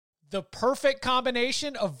The perfect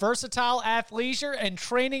combination of versatile athleisure and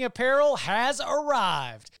training apparel has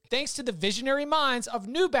arrived. Thanks to the visionary minds of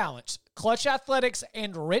New Balance, Clutch Athletics,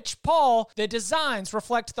 and Rich Paul, the designs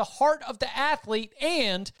reflect the heart of the athlete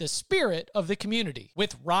and the spirit of the community.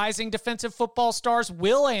 With rising defensive football stars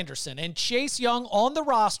Will Anderson and Chase Young on the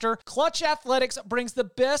roster, Clutch Athletics brings the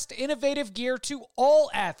best innovative gear to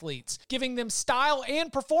all athletes, giving them style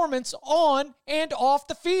and performance on and off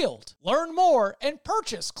the field. Learn more and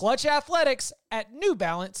purchase Clutch Athletics at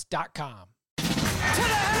newbalance.com. To the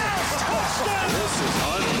house! Touchdown! This is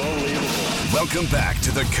unbelievable. Welcome back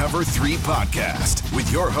to the Cover 3 podcast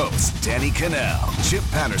with your hosts, Danny Cannell, Chip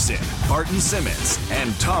Patterson, Barton Simmons,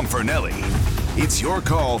 and Tom Fornelli. It's your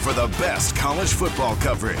call for the best college football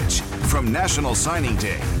coverage, from National Signing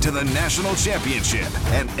Day to the National Championship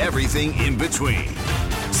and everything in between.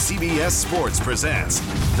 CBS Sports presents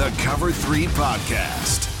the Cover 3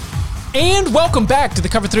 podcast. And welcome back to the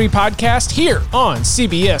Cover 3 podcast here on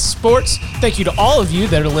CBS Sports. Thank you to all of you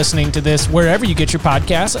that are listening to this wherever you get your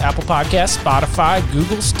podcasts, Apple Podcasts, Spotify,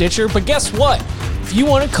 Google, Stitcher. But guess what? If you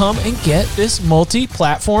want to come and get this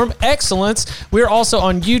multi-platform excellence, we're also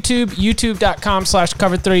on YouTube,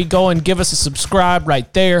 youtube.com/Cover3. Go and give us a subscribe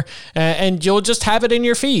right there, and you'll just have it in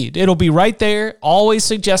your feed. It'll be right there, always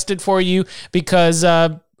suggested for you, because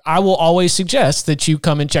I will always suggest that you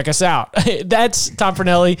come and check us out. That's Tom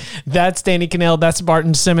Fornelli. That's Danny Cannell. That's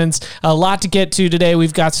Barton Simmons. A lot to get to today.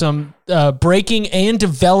 We've got some breaking and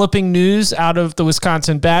developing news out of the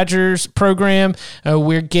Wisconsin Badgers program.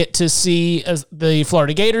 We get to see the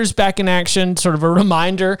Florida Gators back in action, sort of a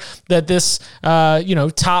reminder that this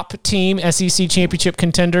top team, SEC championship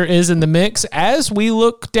contender, is in the mix as we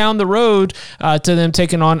look down the road to them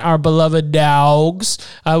taking on our beloved Dogs.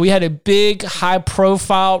 We had a big,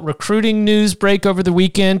 high-profile recruiting news break over the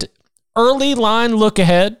weekend. Early line look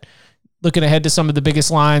ahead. Looking ahead to some of the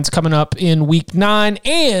biggest lines coming up in week 9.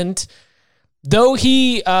 And though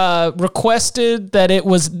he requested that it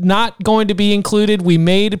was not going to be included, we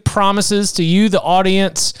made promises to you, the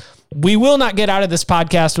audience. We will not get out of this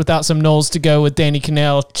podcast without some Knowles to go with Danny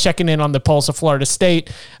Cannell checking in on the pulse of Florida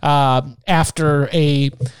State after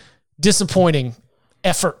a disappointing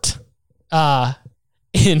effort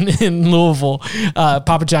in Louisville,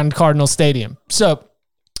 Papa John Cardinal Stadium. So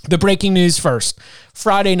the breaking news first.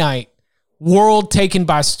 Friday night, world taken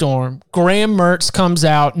by storm. Graham Mertz comes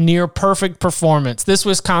out, near perfect performance. This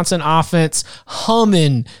Wisconsin offense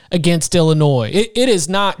humming against Illinois. It is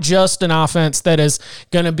not just an offense that is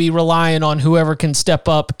going to be relying on whoever can step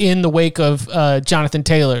up in the wake of Jonathan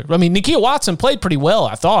Taylor. I mean, Nakia Watson played pretty well,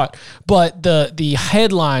 I thought, but the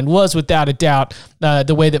headline was without a doubt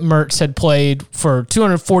the way that Mertz had played for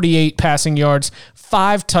 248 passing yards,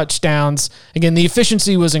 5 touchdowns. Again, the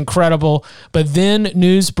efficiency was incredible, but then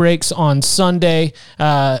news breaks on Sunday.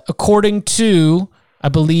 According to, I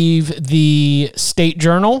believe, the State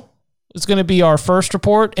Journal, it's going to be our first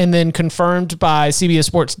report, and then confirmed by CBS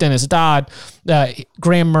Sports' Dennis Dodd,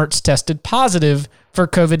 Graham Mertz tested positive for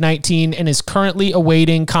COVID-19 and is currently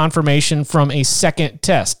awaiting confirmation from a second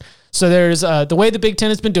test. So there's the way the Big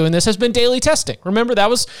Ten has been doing this has been daily testing. Remember, that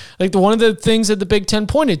was like one of the things that the Big Ten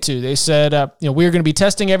pointed to. They said, we're going to be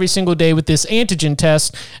testing every single day with this antigen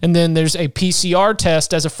test, and then there's a PCR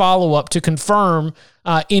test as a follow-up to confirm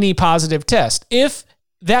any positive test. If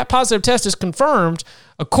that positive test is confirmed,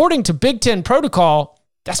 according to Big Ten protocol,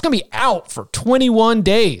 that's going to be out for 21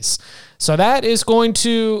 days. So that is going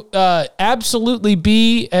to absolutely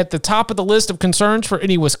be at the top of the list of concerns for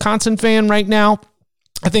any Wisconsin fan right now.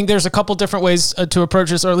 I think there's a couple different ways to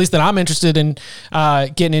approach this, or at least that I'm interested in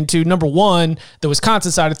getting into. Number one, the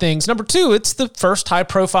Wisconsin side of things. Number two, it's the first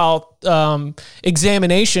high-profile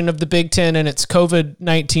examination of the Big Ten and its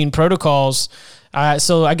COVID-19 protocols.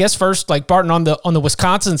 So I guess first, like Barton, on the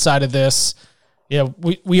Wisconsin side of this,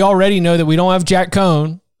 we already know that we don't have Jack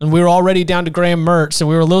Cohn, and we were already down to Graham Mertz, so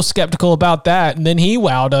we were a little skeptical about that, and then he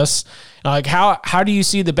wowed us. Like, how do you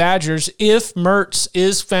see the Badgers if Mertz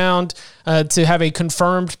is found to have a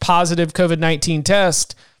confirmed positive COVID-19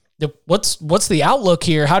 test? What's the outlook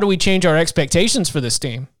here? How do we change our expectations for this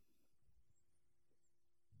team?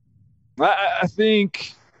 I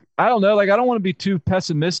think, I don't know. Like, I don't want to be too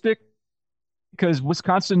pessimistic because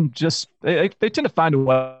Wisconsin they tend to find a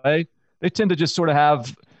way. They tend to just sort of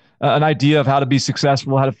have an idea of how to be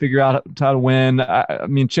successful, how to figure out how to win. I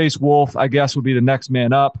mean, Chase Wolf, I guess, would be the next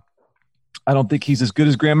man up. I don't think he's as good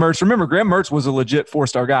as Graham Mertz. Remember, Graham Mertz was a legit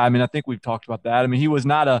 4-star guy. I mean, I think we've talked about that. I mean, he was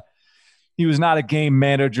not a game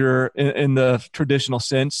manager in the traditional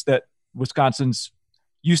sense that Wisconsin's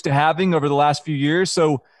used to having over the last few years.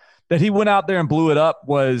 So that he went out there and blew it up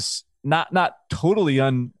was not totally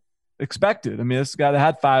unexpected. I mean, this guy that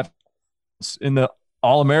had 5 in the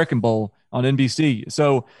All-American Bowl on NBC.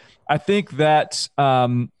 So I think that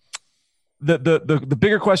the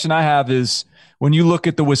bigger question I have is when you look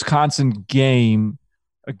at the Wisconsin game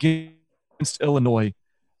against Illinois,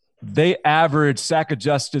 they averaged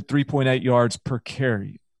sack-adjusted 3.8 yards per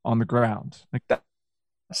carry on the ground. Like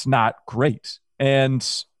that's not great. And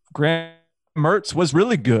Graham Mertz was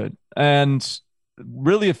really good and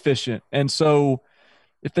really efficient. And so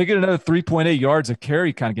if they get another 3.8 yards a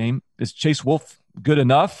carry kind of game, is Chase Wolf good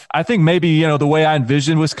enough? I think maybe, the way I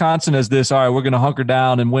envision Wisconsin is this: all right, we're going to hunker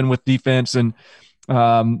down and win with defense and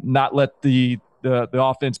not let the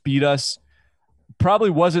offense beat us.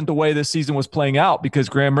 Probably wasn't the way this season was playing out because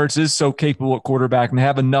Graham Mertz is so capable at quarterback and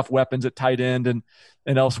have enough weapons at tight end and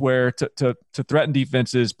elsewhere to threaten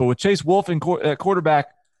defenses. But with Chase Wolf at quarterback,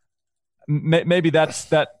 maybe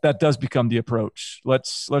that does become the approach.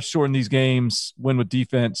 Let's shorten these games, win with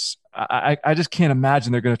defense. I just can't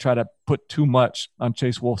imagine they're going to try to put too much on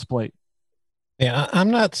Chase Wolf's plate. Yeah, I'm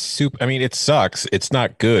not super. I mean, it sucks. It's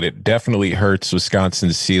not good. It definitely hurts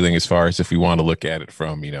Wisconsin's ceiling as far as if we want to look at it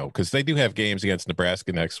from, because they do have games against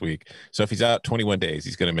Nebraska next week. So if he's out 21 days,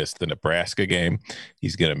 he's going to miss the Nebraska game.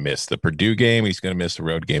 He's going to miss the Purdue game. He's going to miss the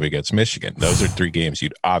road game against Michigan. Those are 3 games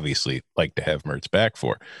you'd obviously like to have Mertz back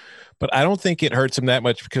for. But I don't think it hurts him that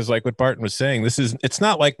much because, like what Barton was saying, it's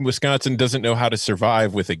not like Wisconsin doesn't know how to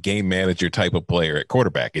survive with a game manager type of player at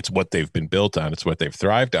quarterback. It's what they've been built on. It's what they've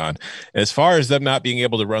thrived on. And as far as them not being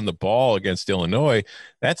able to run the ball against Illinois,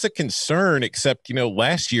 that's a concern, except,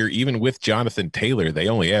 last year, even with Jonathan Taylor, they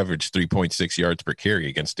only averaged 3.6 yards per carry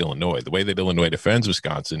against Illinois. The way that Illinois defends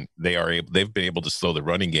Wisconsin, they've been able to slow the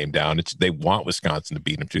running game down. They want Wisconsin to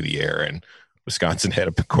beat them through the air, and Wisconsin had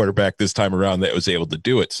a quarterback this time around that was able to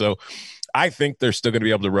do it. So I think they're still going to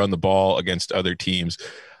be able to run the ball against other teams.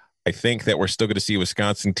 I think that we're still going to see a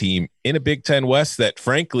Wisconsin team in a Big Ten West that,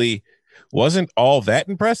 frankly, wasn't all that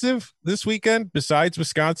impressive this weekend, besides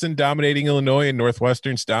Wisconsin dominating Illinois and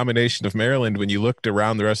Northwestern's domination of Maryland. When you looked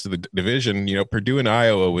around the rest of the division, Purdue and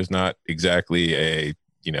Iowa was not exactly a,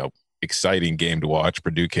 exciting game to watch.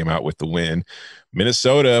 Purdue came out with the win.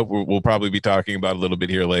 Minnesota, we'll probably be talking about a little bit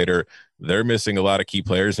here later. They're missing a lot of key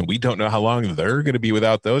players, and we don't know how long they're going to be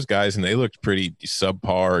without those guys. And they looked pretty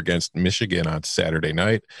subpar against Michigan on Saturday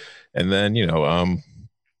night. And then, who am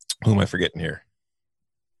I forgetting here?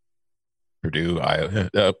 Purdue,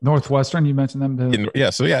 Iowa, Northwestern. You mentioned them.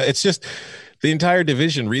 It's just the entire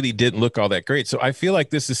division really didn't look all that great. So I feel like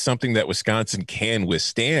this is something that Wisconsin can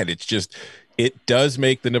withstand. It's just, it does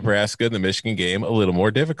make the Nebraska and the Michigan game a little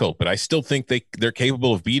more difficult, but I still think they're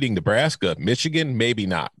capable of beating Nebraska. Michigan, maybe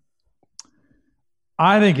not.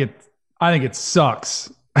 I think it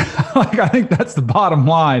sucks. I think that's the bottom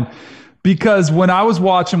line, because when I was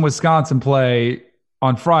watching Wisconsin play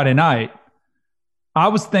on Friday night, I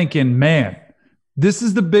was thinking, man, this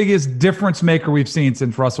is the biggest difference maker we've seen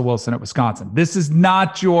since Russell Wilson at Wisconsin. This is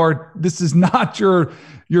not your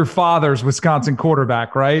father's Wisconsin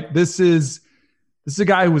quarterback, right? This is a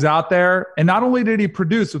guy who was out there, and not only did he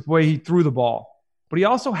produce with the way he threw the ball, but he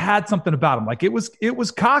also had something about him. Like it was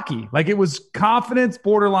cocky, like it was confidence,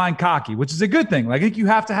 borderline cocky, which is a good thing. Like I think you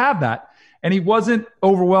have to have that. And he wasn't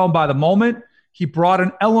overwhelmed by the moment. He brought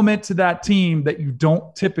an element to that team that you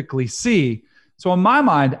don't typically see. So in my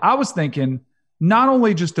mind, I was thinking not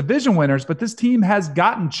only just division winners, but this team has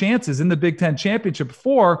gotten chances in the Big Ten championship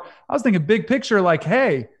before. I was thinking big picture, like,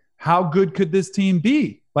 hey, how good could this team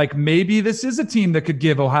be? Like maybe this is a team that could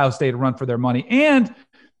give Ohio State a run for their money. And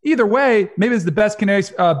either way, maybe it's the best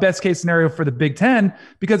case scenario for the Big Ten,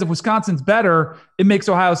 because if Wisconsin's better, it makes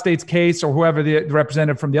Ohio State's case, or whoever the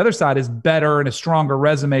representative from the other side is, better and a stronger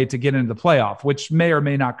resume to get into the playoff, which may or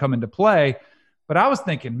may not come into play. But I was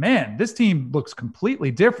thinking, man, this team looks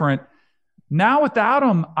completely different. Now without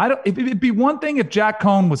him, it'd be one thing if Jack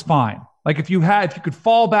Cohn was fine. Like if you could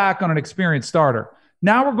fall back on an experienced starter.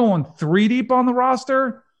 Now we're going 3 deep on the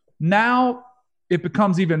roster. Now it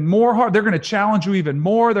becomes even more hard. They're going to challenge you even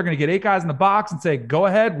more. They're going to get 8 guys in the box and say, go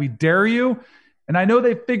ahead, we dare you. And I know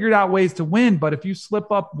they've figured out ways to win, but if you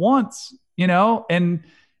slip up once,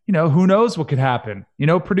 who knows what could happen?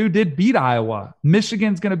 Purdue did beat Iowa.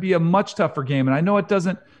 Michigan's going to be a much tougher game. And I know it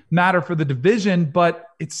doesn't matter for the division, but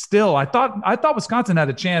it's still, I thought Wisconsin had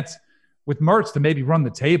a chance with Mertz to maybe run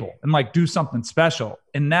the table and like do something special.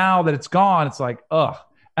 And now that it's gone, it's like, ugh.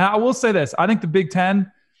 And I will say this, I think the Big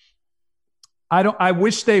Ten, I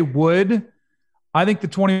wish they would. I think the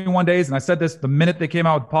 21 days, and I said this the minute they came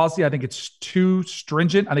out with policy, I think it's too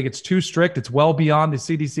stringent. I think it's too strict. It's well beyond the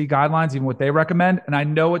CDC guidelines, even what they recommend. And I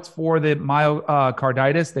know it's for the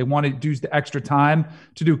myocarditis. They want to use the extra time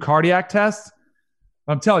to do cardiac tests.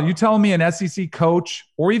 I'm telling you, telling me an SEC coach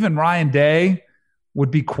or even Ryan Day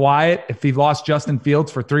would be quiet if he lost Justin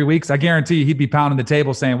Fields for 3 weeks, I guarantee you he'd be pounding the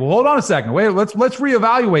table saying, well, hold on a second. Wait, let's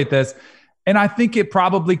reevaluate this. And I think it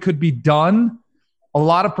probably could be done. A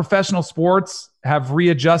lot of professional sports have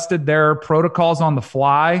readjusted their protocols on the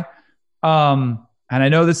fly. And I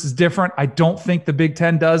know this is different. I don't think the Big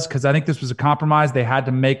Ten does, because I think this was a compromise they had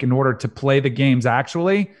to make in order to play the games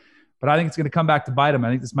actually. But I think it's going to come back to bite them. I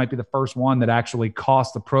think this might be the first one that actually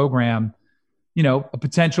cost the program, a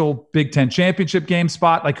potential Big Ten championship game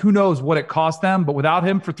spot. Like, who knows what it cost them? But without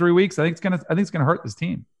him for 3 weeks, I think it's gonna hurt this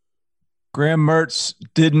team. Graham Mertz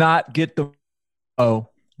did not get the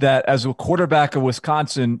that as a quarterback of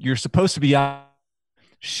Wisconsin, you're supposed to be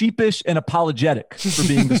sheepish and apologetic for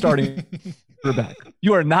being the starting quarterback.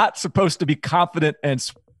 You are not supposed to be confident and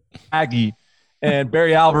swaggy. And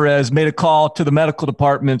Barry Alvarez made a call to the medical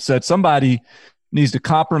department, said somebody needs to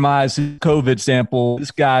compromise his COVID sample. This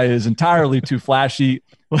guy is entirely too flashy.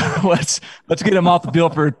 Let's get him off the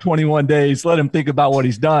field for 21 days. Let him think about what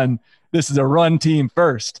he's done. This is a run team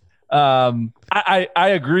first. I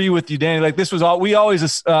agree with you, Danny. Like, this was all we always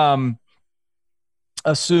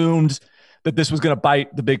assumed that this was going to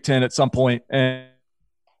bite the Big Ten at some point, and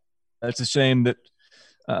it's a shame that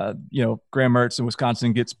Graham Mertz in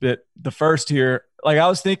Wisconsin gets bit the first here. Like, I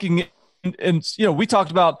was thinking, and we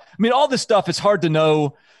talked about. I mean, all this stuff. It's hard to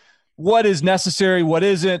know what is necessary, what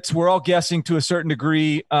isn't. We're all guessing to a certain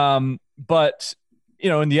degree, but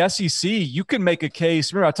in the SEC, you can make a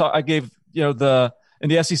case. Remember, I gave in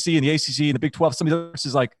the SEC and the ACC and the Big 12, some of the others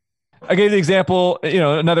is like, I gave the example,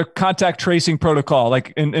 another contact tracing protocol.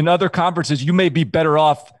 Like in other conferences, you may be better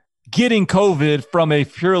off getting COVID from a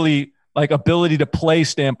purely like ability to play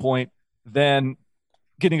standpoint than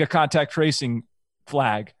getting a contact tracing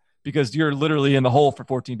flag, because you're literally in the hole for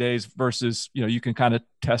 14 days versus, you can kind of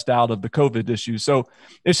test out of the COVID issue. So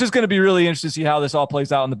it's just going to be really interesting to see how this all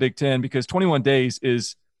plays out in the Big Ten, because 21 days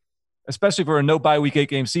is, especially for a no bye week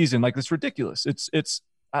 8-game season, like, it's ridiculous. It's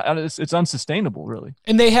unsustainable, really.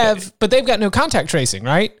 And but they've got no contact tracing,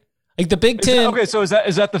 right? Like the Big Ten. Okay, so is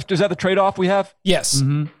that the trade-off we have? Yes,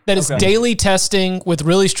 that is daily testing with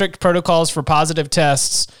really strict protocols for positive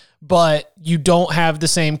tests. But you don't have the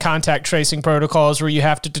same contact tracing protocols where you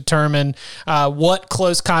have to determine what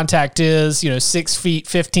close contact is, 6 feet,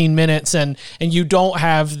 15 minutes, and you don't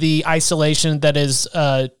have the isolation that is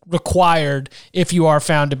required if you are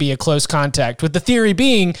found to be a close contact. With the theory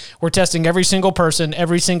being, we're testing every single person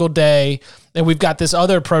every single day, and we've got this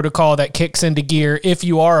other protocol that kicks into gear if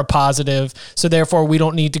you are a positive, so therefore we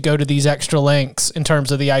don't need to go to these extra lengths in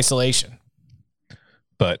terms of the isolation.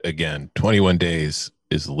 But again, 21 days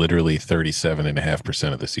is literally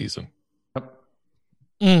 37.5% of the season.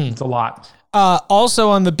 It's a lot. Also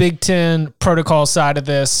on the Big Ten protocol side of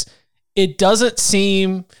this, it doesn't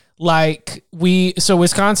seem like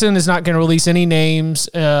Wisconsin is not going to release any names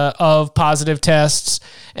of positive tests.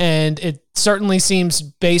 And it certainly seems,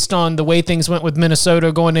 based on the way things went with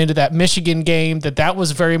Minnesota going into that Michigan game, that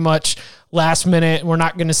was very much last minute. We're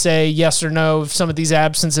not going to say yes or no if some of these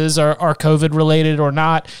absences are COVID related or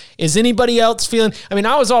not. Is anybody else feeling? I mean,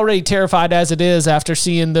 I was already terrified as it is after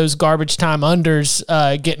seeing those garbage time unders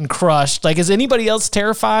getting crushed. Like, is anybody else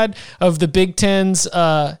terrified of the Big Ten's?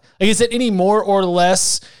 Is it any more or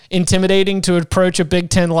less intimidating to approach a Big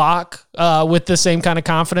Ten lock with the same kind of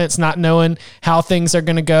confidence, not knowing how things are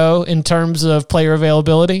going to go in terms of player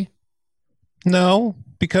availability? No,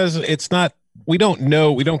 because it's not. We don't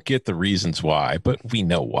know. We don't get the reasons why, but we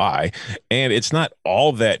know why. And it's not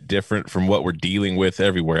all that different from what we're dealing with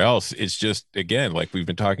everywhere else. It's just, again, like we've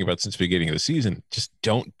been talking about since the beginning of the season, just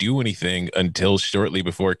don't do anything until shortly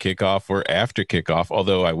before kickoff or after kickoff.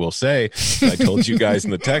 Although I will say, I told you guys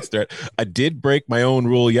in the text thread, I did break my own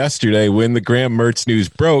rule yesterday when the Graham Mertz news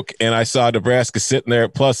broke and I saw Nebraska sitting there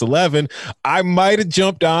at plus 11. I might have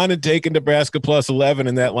jumped on and taken Nebraska plus 11,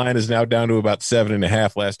 and that line is now down to about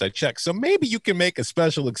 7.5 last I checked. So maybe you can make a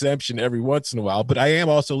special exemption every once in a while, but I am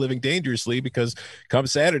also living dangerously because come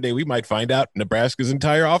Saturday, we might find out Nebraska's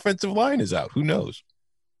entire offensive line is out. Who knows?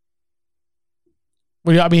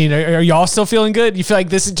 Well, I mean, are y'all still feeling good? You feel like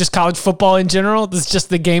this is just college football in general? This is just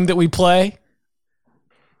the game that we play?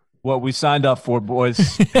 What we signed up for,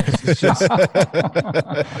 boys. I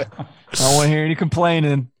don't want to hear any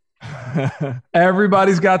complaining.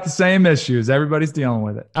 Everybody's got the same issues. Everybody's dealing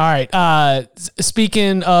with it. All right.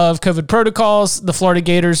 Speaking of COVID protocols, the Florida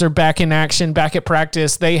Gators are back in action, back at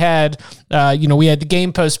practice. They had, we had the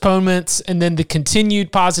game postponements and then the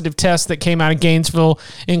continued positive tests that came out of Gainesville,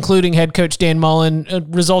 including head coach Dan Mullen,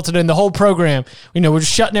 resulted in the whole program. We're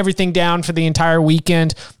shutting everything down for the entire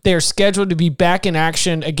weekend. They are scheduled to be back in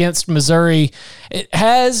action against Missouri. It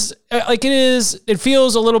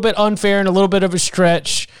feels a little bit unfair and a little bit of a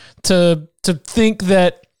stretch to think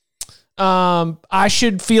that I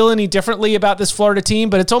should feel any differently about this Florida team,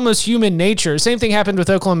 but it's almost human nature. Same thing happened with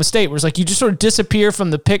Oklahoma State, where it's like you just sort of disappear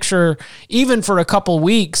from the picture, even for a couple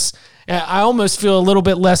weeks. I almost feel a little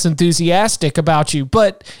bit less enthusiastic about you.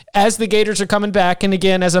 But as the Gators are coming back, and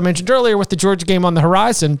again, as I mentioned earlier, with the Georgia game on the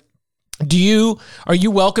horizon, are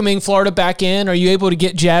you welcoming Florida back in? Are you able to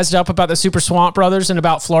get jazzed up about the Super Swamp Brothers and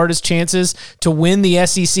about Florida's chances to win the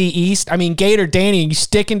SEC East? I mean, Gator Danny, you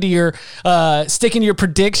sticking to your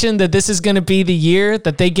prediction that this is going to be the year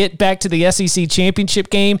that they get back to the SEC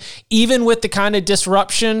championship game, even with the kind of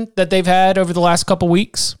disruption that they've had over the last couple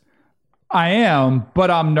weeks? I am, but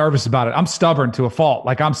I'm nervous about it. I'm stubborn to a fault.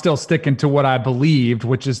 Like, I'm still sticking to what I believed,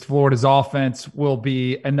 which is Florida's offense will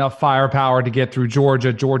be enough firepower to get through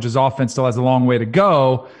Georgia. Georgia's offense still has a long way to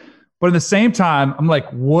go. But at the same time, I'm like,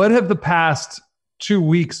 what have the past 2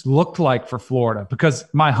 weeks looked like for Florida? Because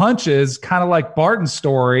my hunch is kind of like Barton's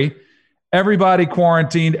story. Everybody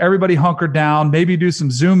quarantined, everybody hunkered down, maybe do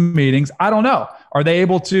some Zoom meetings. I don't know. Are they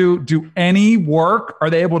able to do any work? Are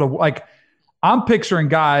they able to, I'm picturing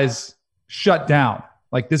guys shut down.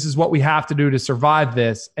 Like, this is what we have to do to survive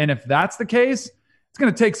this. And if that's the case, it's going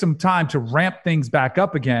to take some time to ramp things back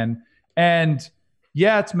up again. And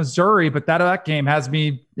yeah, it's Missouri, but that game has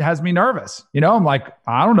me nervous. I'm like,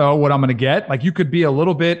 I don't know what I'm going to get. Like, you could be a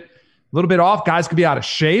little bit off. Guys could be out of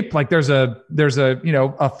shape. Like, there's a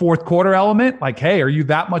fourth quarter element. Like, hey, are you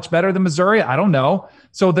that much better than Missouri? I don't know.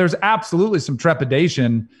 So there's absolutely some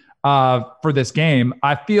trepidation for this game.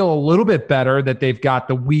 I feel a little bit better that they've got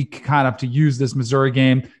the week kind of to use this Missouri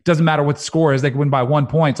game. Doesn't matter what the score is. They can win by 1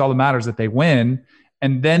 point. It's all that matters that they win.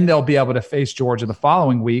 And then they'll be able to face Georgia the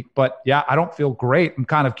following week. But yeah, I don't feel great. I'm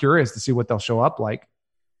kind of curious to see what they'll show up like.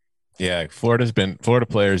 Yeah, Florida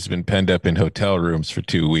players have been penned up in hotel rooms for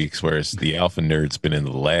 2 weeks, whereas the Alpha Nerd's been in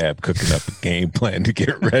the lab cooking up a game plan to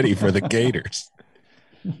get ready for the Gators.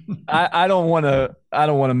 I don't want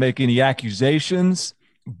to make any accusations,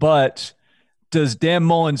 but does Dan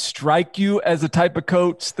Mullen strike you as the type of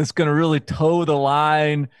coach that's going to really toe the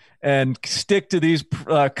line and stick to these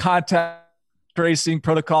contact tracing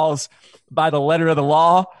protocols by the letter of the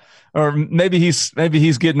law? Or maybe he's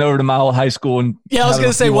getting over to my old high school. And yeah, I was going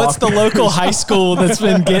to say, what's the local high school that's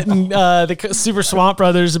been getting the Super Swamp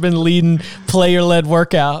Brothers have been leading player-led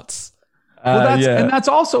workouts? And that's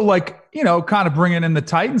also kind of bringing in the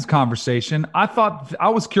Titans conversation. I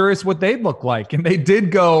was curious what they'd look like, and they did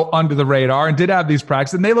go under the radar and did have these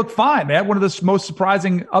practices, and they looked fine. They had one of the most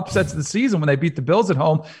surprising upsets of the season when they beat the Bills at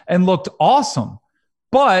home and looked awesome.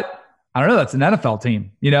 But I don't know, that's an NFL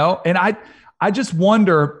team, and I just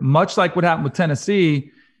wonder, much like what happened with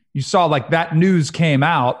Tennessee, you saw that news came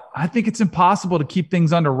out. I think it's impossible to keep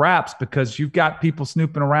things under wraps because you've got people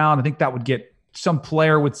snooping around. I think that would get some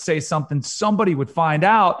player would say something, somebody would find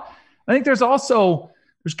out. I think there's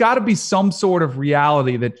got to be some sort of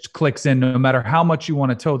reality that clicks in, no matter how much you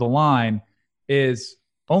want to toe the line, is,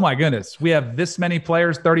 oh my goodness, we have this many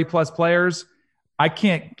players, 30 plus players. I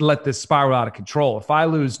can't let this spiral out of control. If I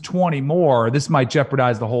lose 20 more, this might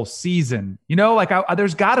jeopardize the whole season.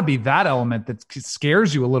 There's got to be that element that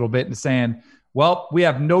scares you a little bit into saying, well, we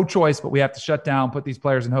have no choice, but we have to shut down, put these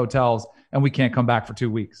players in hotels, and we can't come back for 2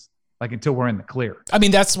 weeks. Until we're in the clear. I mean,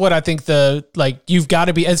 that's what I think you've got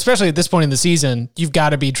to be, especially at this point in the season, you've got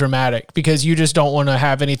to be dramatic because you just don't want to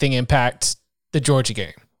have anything impact the Georgia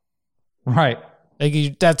game. Right.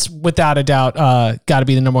 That's without a doubt got to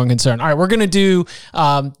be the number one concern. All right, we're going to do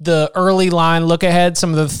the early line look ahead, some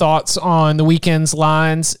of the thoughts on the weekend's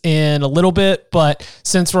lines in a little bit. But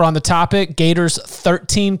since we're on the topic, Gators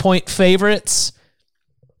 13-point favorites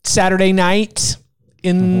Saturday night.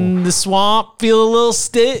 In the swamp, feel a little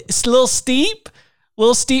steep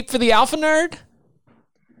for the Alpha Nerd.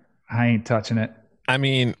 I ain't touching it. I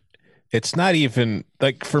mean, it's not even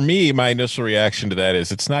for me, my initial reaction to that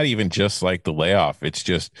is it's not even just like the layoff. It's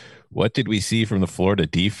just, what did we see from the Florida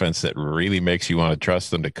defense that really makes you want to trust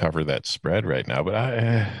them to cover that spread right now? But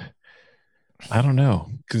I don't know,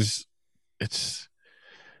 because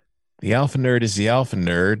the Alpha Nerd is the Alpha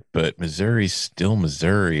Nerd, but Missouri's still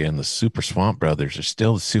Missouri, and the Super Swamp Brothers are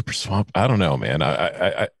still the Super Swamp. I don't know, man.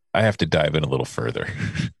 I have to dive in a little further.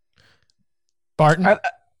 Barton?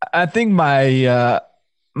 I think my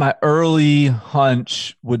early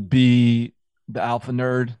hunch would be the Alpha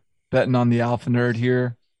Nerd, betting on the Alpha Nerd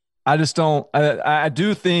here. I just don't. I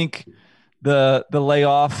do think the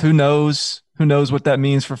layoff. Who knows? Who knows what that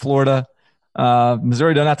means for Florida?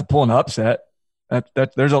 Missouri doesn't have to pull an upset.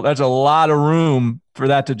 There's a lot of room for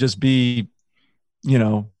that to just be,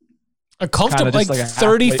 a comfortable like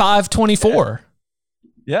 35-24.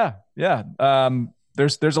 Yeah.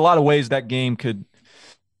 There's a lot of ways that game could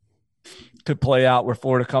play out where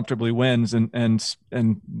Florida comfortably wins and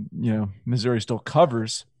Missouri still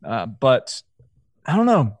covers. But I don't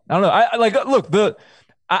know.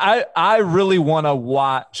 I really want to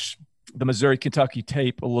watch the Missouri-Kentucky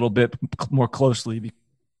tape a little bit more closely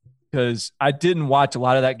because I didn't watch a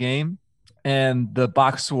lot of that game, and the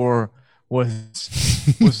box score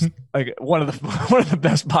was like one of the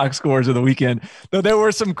best box scores of the weekend. Though there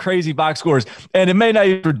were some crazy box scores, and it may not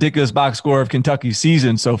be a ridiculous box score of Kentucky's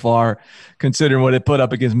season so far, considering what it put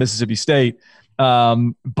up against Mississippi State.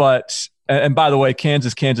 But by the way,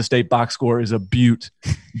 Kansas State box score is a beaut.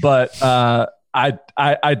 But I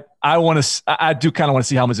do kind of want to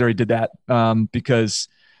see how Missouri did that because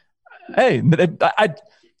hey,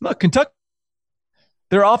 look, Kentucky,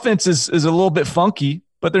 their offense is a little bit funky,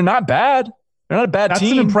 but they're not bad. They're not a bad team.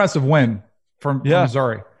 That's an impressive win from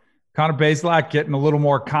Missouri. Connor Bazelak getting a little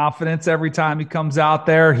more confidence every time he comes out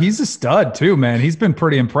there. He's a stud too, man. He's been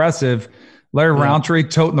pretty impressive. Larry Roundtree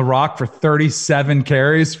toting the rock for 37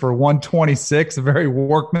 carries for 126, a very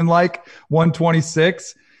workmanlike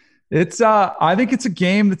 126. I think it's a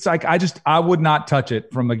game that's like I would not touch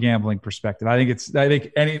it from a gambling perspective. I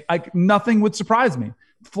think nothing would surprise me.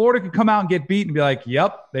 Florida could come out and get beat and be like,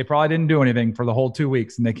 "Yep, they probably didn't do anything for the whole 2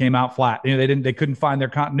 weeks, and they came out flat. They couldn't find their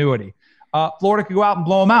continuity." Florida could go out and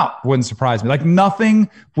blow them out. Wouldn't surprise me. Like nothing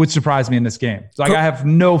would surprise me in this game. So I have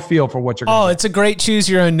no feel for what you're going to do. It's a great choose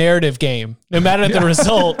your own narrative game. No matter the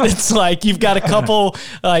result, it's like you've got a couple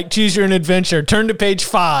like choose your own adventure. Turn to page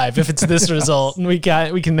 5 if it's this result, and we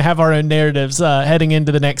can have our own narratives heading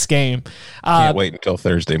into the next game. Can't wait until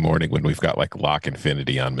Thursday morning when we've got like lock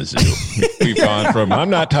infinity on Mizzou. We've gone from I'm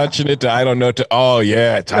not touching it to I don't know to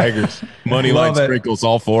Tigers money line sprinkles,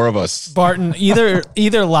 all 4 of us. Barton,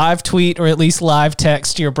 either live tweet or at least live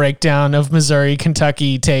text your breakdown of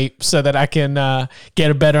Missouri-Kentucky tape so that I can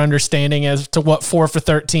get a better understanding as to what 4 for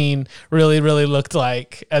 13 really looked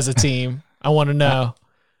like as a team. I want to know.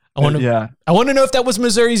 I want to know if that was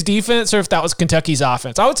Missouri's defense or if that was Kentucky's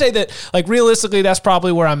offense. I would say that, like, realistically, that's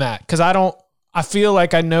probably where I'm at because I feel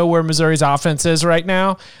like I know where Missouri's offense is right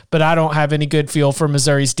now, but I don't have any good feel for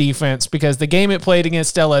Missouri's defense because the game it played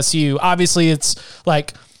against LSU, obviously it's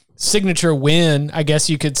like signature win, I guess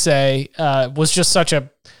you could say, was just such a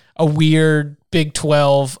weird Big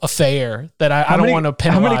 12 affair that I don't want to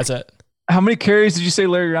penalize it. How many carries did you say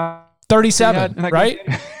Larry Round? 37, right?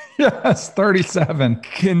 Yes, 37.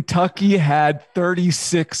 Kentucky had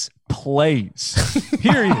 36 plays.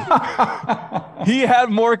 Period. He had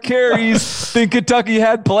more carries than Kentucky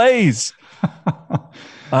had plays.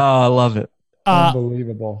 I love it.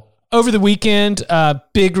 Unbelievable. Over the weekend,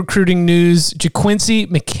 big recruiting news. JaQuincy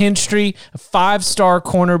McKinstry, a 5-star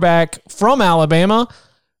cornerback from Alabama,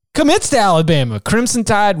 commits to Alabama. Crimson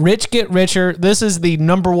Tide, rich get richer. This is the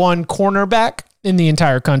number 1 cornerback in the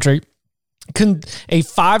entire country. A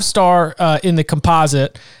 5-star in the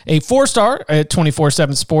composite, a 4-star at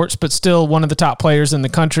 24/7 Sports, but still one of the top players in the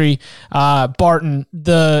country. Barton,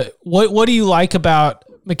 what do you like about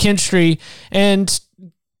McKinstry? And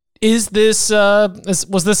was this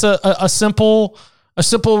a simple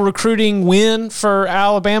recruiting win for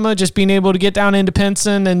Alabama, just being able to get down into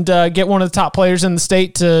Pinson and get one of the top players in the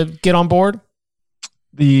state to get on board?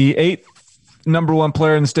 The 8th number 1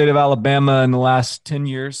 player in the state of Alabama in the last 10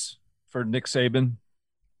 years for Nick Saban.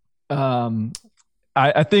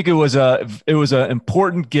 I think it was an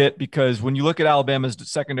important get because when you look at Alabama's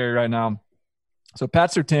secondary right now, so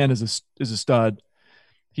Pat Surtain is a stud.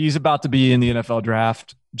 He's about to be in the NFL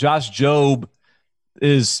draft. Josh Jobe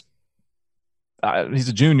he's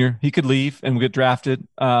a junior. He could leave and get drafted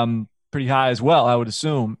pretty high as well, I would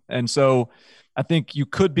assume. And so I think you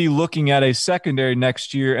could be looking at a secondary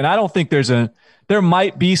next year. And I don't think there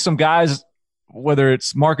might be some guys, whether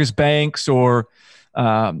it's Marcus Banks or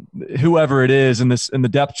whoever it is in the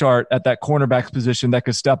depth chart at that cornerback position that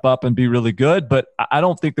could step up and be really good. But I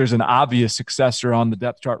don't think there's an obvious successor on the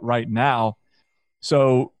depth chart right now.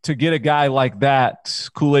 So to get a guy like that,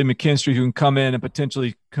 Kool-Aid McKinstry, who can come in and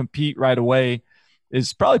potentially compete right away,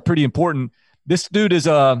 is probably pretty important. This dude is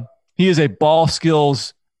a ball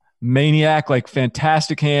skills maniac, like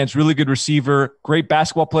fantastic hands, really good receiver, great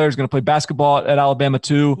basketball player. Is going to play basketball at Alabama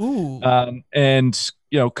too, and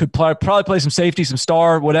could probably play some safety, some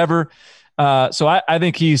star, whatever. So I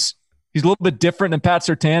think he's a little bit different than Pat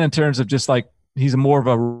Surtain in terms of just like he's more of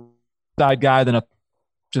a side guy than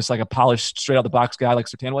just like a polished straight out the box guy like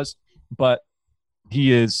Surtain was, but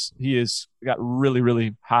he is got really,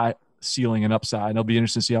 really high ceiling and upside. And it'll be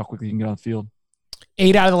interesting to see how quickly he can get on the field.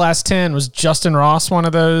 8 out of the last 10. Was Justin Ross one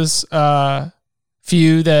of those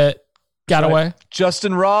few that got away?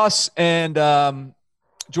 Justin Ross and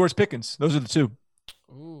George Pickens. Those are the two.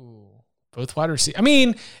 Ooh, both wide receiver. I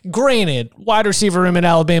mean, granted, wide receiver room in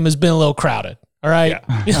Alabama has been a little crowded. All right.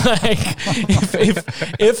 Yeah. Like,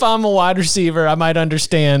 if I'm a wide receiver, I might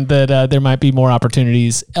understand that there might be more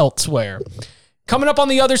opportunities elsewhere. Coming up on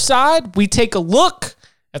the other side, we take a look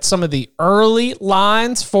at some of the early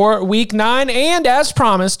lines for Week 9. And as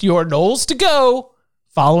promised, your Noles to go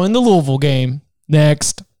following the Louisville game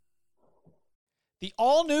next. The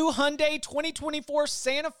all-new Hyundai 2024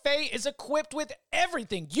 Santa Fe is equipped with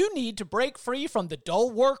everything you need to break free from the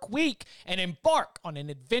dull work week and embark on an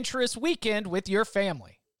adventurous weekend with your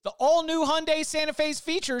family. The all-new Hyundai Santa Fe's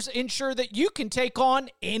features ensure that you can take on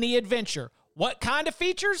any adventure. What kind of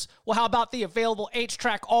features? Well, how about the available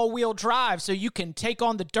H-Track all-wheel drive so you can take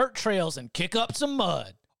on the dirt trails and kick up some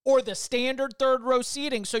mud? Or the standard third-row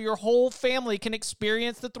seating so your whole family can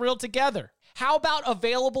experience the thrill together? How about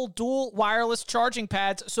available dual wireless charging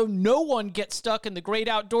pads so no one gets stuck in the great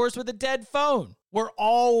outdoors with a dead phone? We're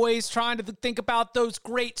always trying to think about those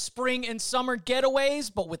great spring and summer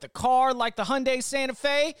getaways, but with a car like the Hyundai Santa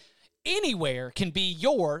Fe, anywhere can be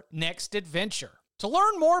your next adventure. To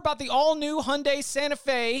learn more about the all-new Hyundai Santa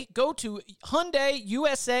Fe, go to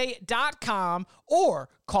HyundaiUSA.com or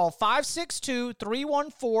call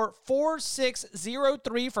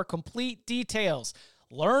 562-314-4603 for complete details.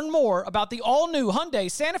 Learn more about the all-new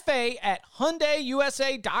Hyundai Santa Fe at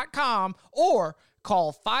HyundaiUSA.com or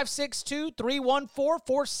call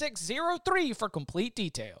 562-314-4603 for complete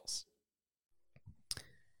details.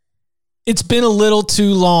 It's been a little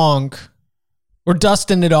too long. We're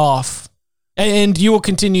dusting it off. And you will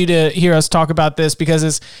continue to hear us talk about this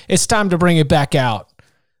because it's time to bring it back out.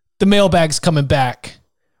 The mailbag's coming back.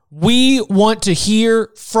 We want to hear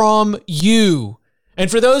from you.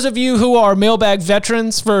 And for those of you who are mailbag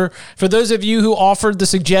veterans, for those of you who offered the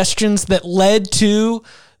suggestions that led to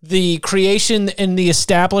the creation and the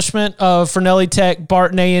establishment of Fernelli Tech,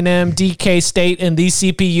 Barton A&M, DK State, and the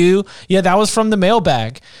CPU, yeah, that was from the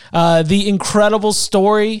mailbag. The incredible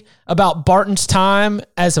story about Barton's time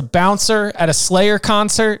as a bouncer at a Slayer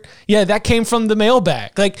concert, yeah, that came from the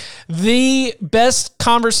mailbag. Like, the best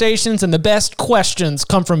conversations and the best questions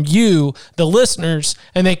come from you, the listeners,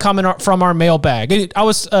 and they come from our mailbag. I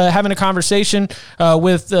was having a conversation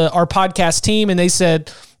with our podcast team, and they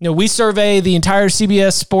said, we survey the entire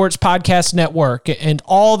CBS Sports Podcast Network and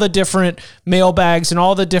all the different mailbags and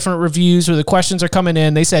all the different reviews where the questions are coming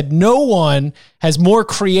in. They said no one has more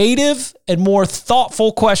creative and more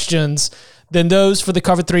thoughtful questions than those for the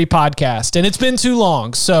Cover 3 podcast. And it's been too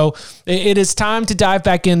long. So it is time to dive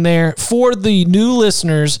back in there. For the new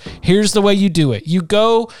listeners, here's the way you do it. You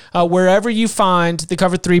go wherever you find the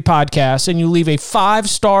Cover 3 podcast and you leave a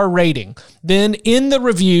 5-star rating. Then in the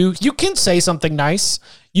review, you can say something nice.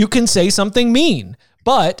 You can say something mean,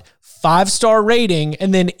 but 5-star rating,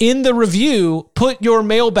 and then in the review, put your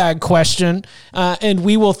mailbag question, and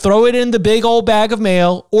we will throw it in the big old bag of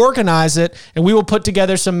mail, organize it, and we will put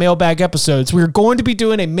together some mailbag episodes. We're going to be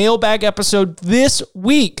doing a mailbag episode this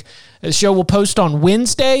week. The show will post on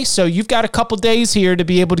Wednesday, so you've got a couple days here to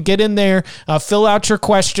be able to get in there, fill out your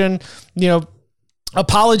question,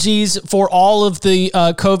 Apologies for all of the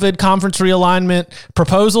COVID conference realignment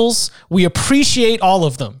proposals. We appreciate all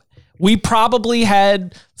of them. We probably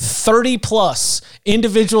had 30 plus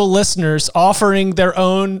individual listeners offering their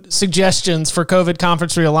own suggestions for COVID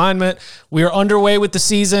conference realignment. We are underway with the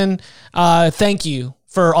season. Thank you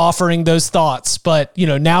for offering those thoughts. But,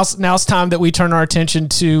 now's time that we turn our attention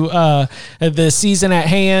to the season at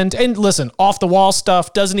hand. And listen, off the wall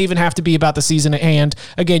stuff doesn't even have to be about the season at hand.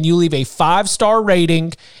 Again, you leave a 5-star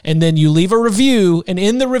rating and then you leave a review. And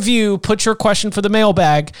in the review, put your question for the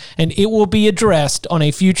mailbag and it will be addressed on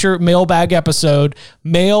a future mailbag episode.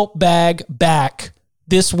 Mailbag back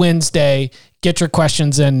this Wednesday. Get your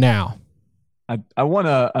questions in now. I want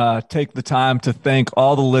to take the time to thank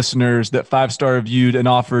all the listeners that 5-star reviewed and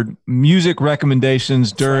offered music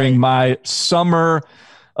recommendations during my summer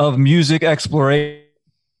of music exploration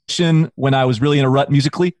when I was really in a rut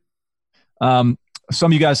musically. Some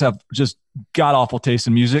of you guys have just god-awful taste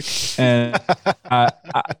in music, and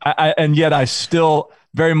and yet I still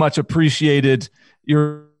very much appreciated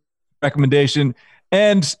your recommendation.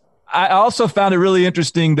 And I also found it really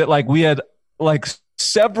interesting that like we had like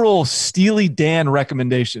several Steely Dan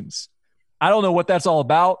recommendations. I don't know what that's all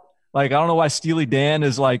about. Like, I don't know why Steely Dan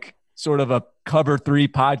is like sort of a Cover 3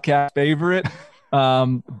 podcast favorite.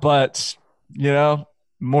 But you know,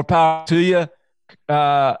 more power to you.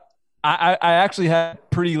 I actually had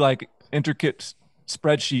pretty like intricate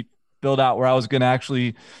spreadsheet filled out where I was going to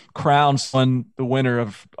actually crown someone the winner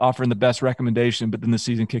of offering the best recommendation, but then the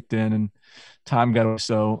season kicked in and time got away.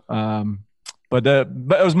 So, but it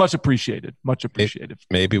was much appreciated. Much appreciated.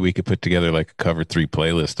 Maybe we could put together like a Cover 3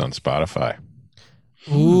 playlist on Spotify.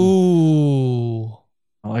 Ooh,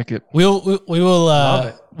 I like it. We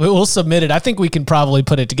will submit it. I think we can probably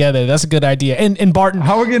put it together. That's a good idea. And Barton,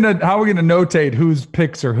 How are we gonna notate whose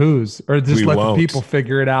picks are whose, or just let won't. the people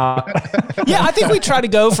figure it out? yeah, I think we try to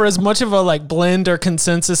go for as much of a like blend or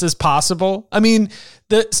consensus as possible. I mean,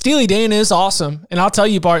 the Steely Dan is awesome, and I'll tell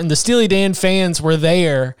you, Barton, the Steely Dan fans were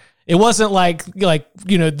there. It wasn't like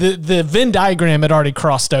you know, the Venn diagram had already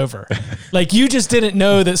crossed over. Like, you just didn't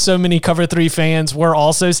know that so many Cover 3 fans were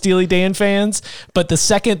also Steely Dan fans. But the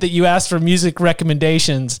second that you ask for music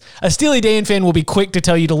recommendations, a Steely Dan fan will be quick to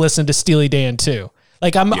tell you to listen to Steely Dan too.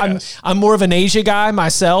 Like, I'm more of an Asia guy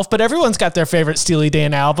myself, but everyone's got their favorite Steely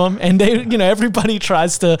Dan album, and they, you know, everybody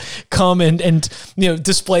tries to come and you know,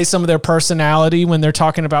 display some of their personality when they're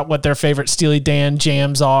talking about what their favorite Steely Dan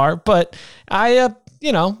jams are. But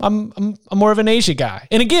you know, I'm more of an Asia guy.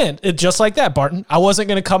 And again, just like that, Barton, I wasn't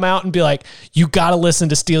going to come out and be like, you got to listen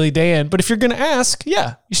to Steely Dan. But if you're going to ask,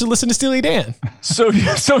 yeah, you should listen to Steely Dan. So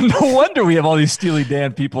no wonder we have all these Steely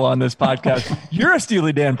Dan people on this podcast. You're a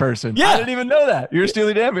Steely Dan person. Yeah. I didn't even know that. You're a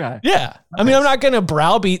Steely Dan guy. Yeah. I mean, I'm not going to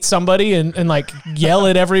browbeat somebody and like yell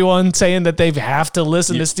at everyone saying that they have to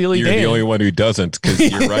listen to Steely Dan. You're the only one who doesn't, because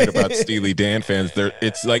you're right about Steely Dan fans.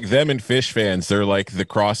 It's like them and Fish fans. They're like the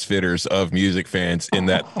CrossFitters of music fans, in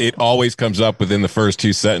that it always comes up within the first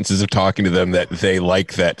 2 sentences of talking to them that they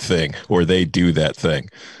like that thing or they do that thing.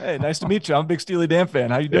 Hey, nice to meet you. I'm a big Steely Dan fan.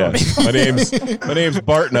 How you doing? Yeah. My name's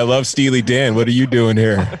Barton. I love Steely Dan. What are you doing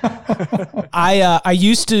here? I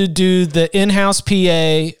used to do the in-house PA.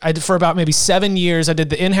 I did for about maybe 7 years. I did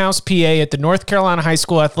the in-house PA at the North Carolina High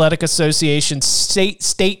School Athletic Association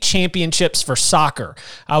state championships for soccer.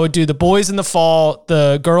 I would do the boys in the fall,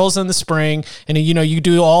 the girls in the spring, and you know, you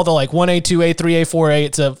do all the like 1A, 2A, 3A, 4A.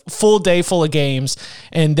 It's a full day full of games.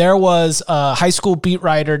 And there was a high school beat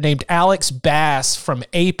writer named Alex Bass from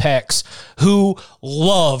Apex who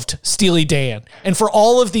loved Steely Dan. And for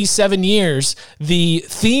all of these 7 years, the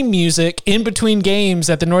theme music in between games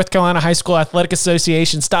at the North Carolina High School Athletic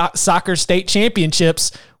Association soccer state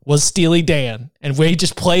championships was Steely Dan. And we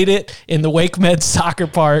just played it in the Wake Med Soccer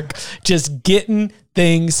Park, just getting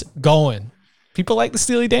things going. People like the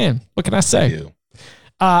Steely Dan. What can I say?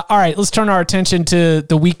 All right, let's turn our attention to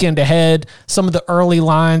the weekend ahead. Some of the early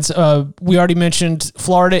lines. We already mentioned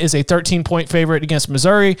Florida is a 13-point favorite against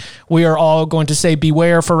Missouri. We are all going to say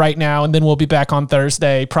beware for right now, and then we'll be back on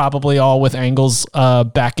Thursday, probably all with angles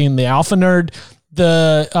back in the Alpha Nerd.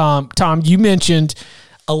 Tom, you mentioned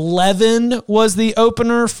 11 was the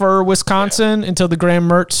opener for Wisconsin until the Graham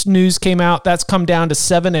Mertz news came out. That's come down to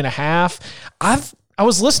 7.5. I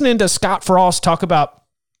was listening to Scott Frost talk about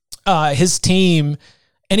his team.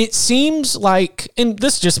 And it seems like, and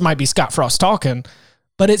this just might be Scott Frost talking,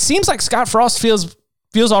 but it seems like Scott Frost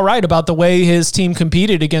feels all right about the way his team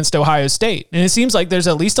competed against Ohio State. And it seems like there's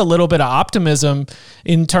at least a little bit of optimism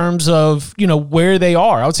in terms of, you know, where they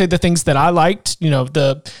are. I would say the things that I liked, you know,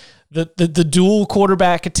 the dual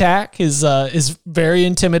quarterback attack is very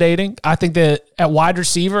intimidating. I think that at wide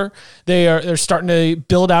receiver, they're starting to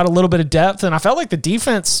build out a little bit of depth. And I felt like the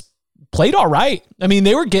defense played all right. I mean,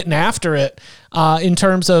 they were getting after it in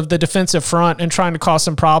terms of the defensive front and trying to cause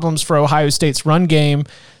some problems for Ohio State's run game.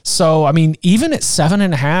 So, I mean, even at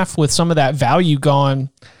 7.5 with some of that value gone,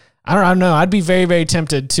 I don't know. I'd be very, very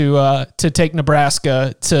tempted to take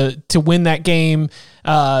Nebraska to win that game,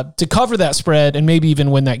 to cover that spread, and maybe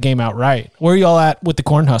even win that game outright. Where are y'all at with the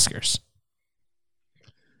Cornhuskers?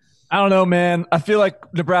 I don't know, man. I feel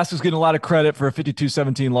like Nebraska's getting a lot of credit for a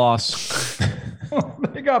 52-17 loss.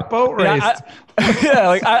 They got boat raced.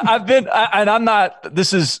 I've been, and I'm not.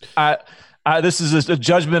 This is a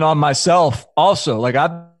judgment on myself. Also, like,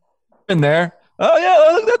 I've been there. Oh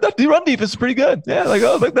yeah, that run defense is pretty good. Yeah, like,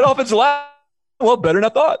 oh, look, that offensive line, well, better than I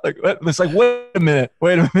thought. Like, it's like, wait a minute.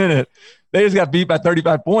 They just got beat by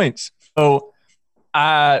 35 points. So,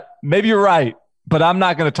 maybe you're right, but I'm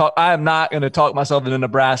not going to talk. I am not going to talk myself into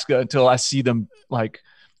Nebraska until I see them like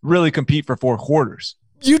really compete for 4 quarters.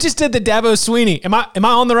 You just did the Dabo Swinney. Am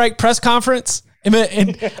I on the right press conference?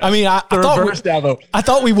 I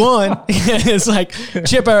thought we won. It's like,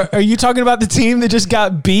 Chip, are you talking about the team that just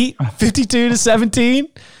got beat 52-17?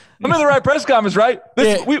 I'm in the right press conference, right?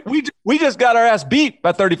 We just got our ass beat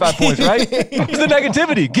by 35 points, right? What's the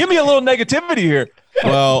negativity? Give me a little negativity here.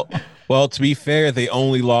 Well, to be fair, they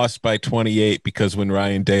only lost by 28 because when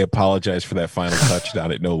Ryan Day apologized for that final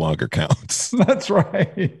touchdown, it no longer counts. That's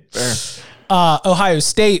right. Fair. Ohio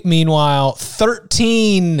State, meanwhile,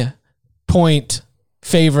 13-point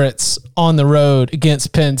favorites on the road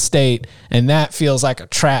against Penn State, and that feels like a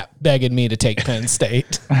trap begging me to take Penn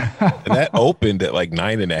State. And that opened at like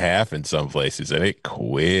 9.5 in some places, and it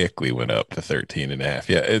quickly went up to 13.5.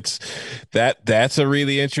 Yeah, that's a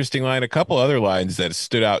really interesting line. A couple other lines that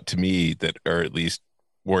stood out to me that are at least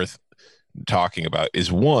worth talking about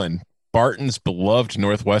is one, Barton's beloved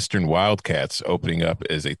Northwestern Wildcats opening up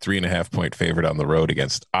as a 3.5-point favorite on the road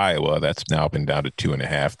against Iowa. That's now been down to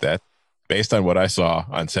 2.5. That, based on what I saw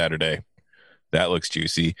on Saturday, that looks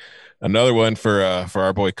juicy. Another one for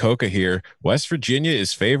our boy Coca here. West Virginia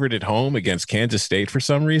is favored at home against Kansas State for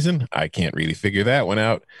some reason. I can't really figure that one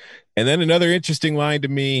out. And then another interesting line to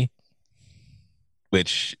me,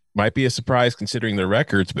 which might be a surprise considering their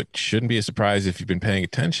records, but shouldn't be a surprise if you've been paying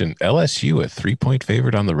attention. LSU, a 3-point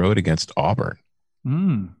favorite on the road against Auburn.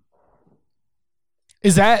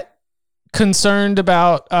 Is that concerned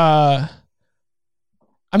about I'm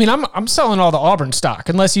selling all the Auburn stock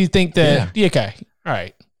unless you think that okay. All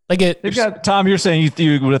right. Tom, you're saying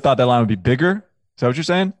you would have thought that line would be bigger? Is that what you're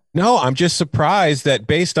saying? No, I'm just surprised that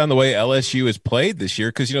based on the way LSU has played this year,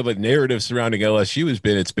 because the narrative surrounding LSU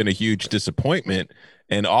it's been a huge disappointment.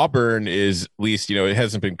 And Auburn is, at least, it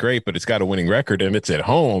hasn't been great, but it's got a winning record and it's at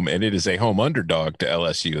home and it is a home underdog to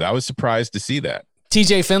LSU. I was surprised to see that.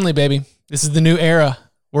 TJ Finley, baby. This is the new era.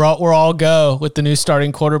 We're all go with the new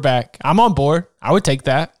starting quarterback. I'm on board. I would take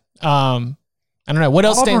that. I don't know. What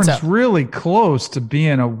else stands out? Auburn's really close to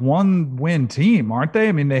being a 1-win team, aren't they?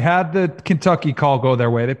 I mean, they had the Kentucky call go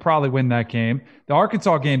their way. They probably win that game. The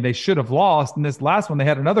Arkansas game, they should have lost. And this last one, they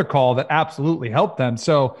had another call that absolutely helped them.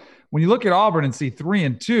 So when you look at Auburn and see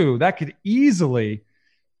 3-2, that could easily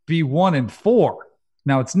be 1-4.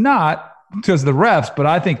 Now it's not because of the refs, but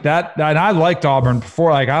I think that, and I liked Auburn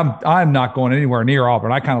before. Like I'm not going anywhere near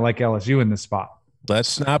Auburn. I kind of like LSU in this spot.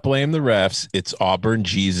 Let's not blame the refs. It's Auburn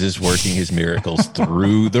Jesus working his miracles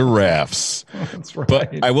through the refs. That's right.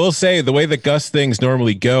 But I will say, the way that Gus things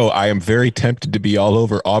normally go, I am very tempted to be all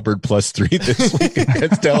over Auburn +3 this week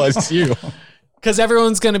against LSU. Because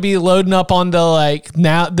everyone's going to be loading up on the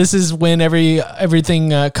now this is when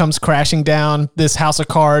everything comes crashing down. This house of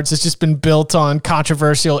cards has just been built on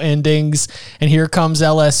controversial endings. And here comes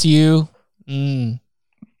LSU.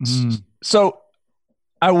 So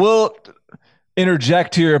I will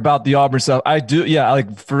interject here about the Auburn stuff. I do. Yeah.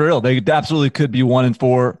 For real, they absolutely could be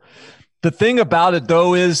 1-4. The thing about it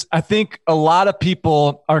though, is I think a lot of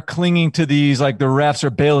people are clinging to these, the refs are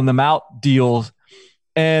bailing them out deals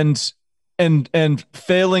and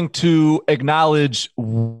failing to acknowledge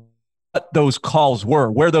what those calls were,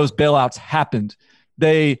 where those bailouts happened.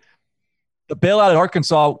 The bailout at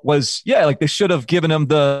Arkansas was, they should have given him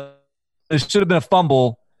it should have been a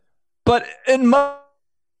fumble. But in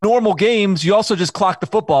normal games, you also just clock the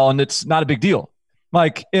football and it's not a big deal.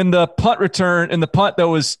 Like in the punt return, in the punt that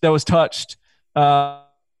was touched,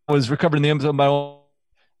 was recovered in the end zone by,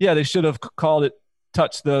 they should have called it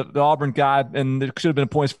touch the Auburn guy, and there should have been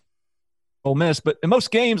points for Ole Miss. But in most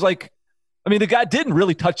games, the guy didn't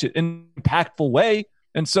really touch it in an impactful way.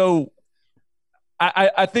 And so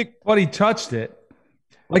I think – but he touched it.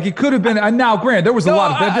 It could have been – now, granted, there was a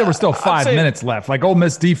lot of – there were still 5 minutes left. Ole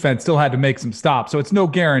Miss defense still had to make some stops, so it's no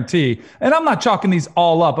guarantee. And I'm not chalking these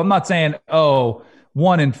all up. I'm not saying,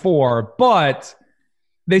 1-4, but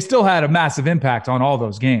they still had a massive impact on all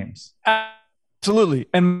those games. Absolutely.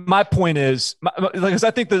 And my point is, because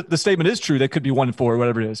I think the statement is true, they could be 1-4 or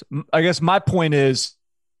whatever it is. I guess my point is,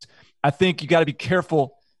 I think you got to be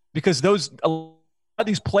careful because a lot of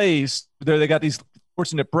these plays, they got these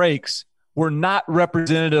fortunate breaks, were not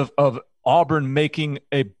representative of Auburn making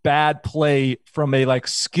a bad play from a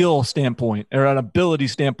skill standpoint or an ability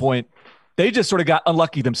standpoint. They just sort of got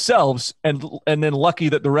unlucky themselves and then lucky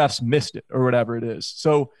that the refs missed it or whatever it is.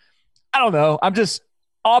 So I don't know.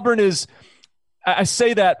 Auburn is. I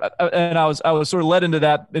say that, and I was sort of led into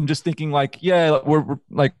that, and just thinking we're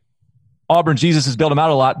Auburn Jesus has bailed him out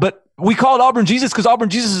a lot, but we call it Auburn Jesus because Auburn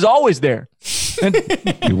Jesus is always there. And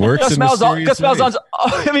he works Gus in mysterious Malzahn's.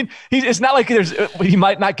 It's not like he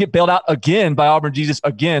might not get bailed out again by Auburn Jesus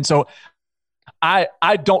again. So I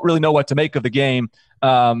don't really know what to make of the game,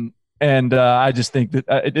 and I just think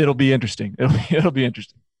that it'll be interesting. It'll be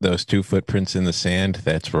interesting. those two footprints in the sand,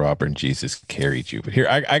 that's where Auburn Jesus carried you. But here,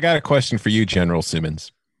 I got a question for you, General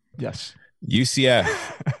Simmons. Yes. UCF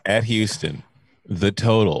at Houston, the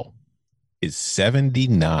total is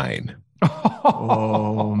 79.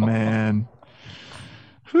 Oh, man.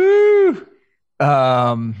 Whew.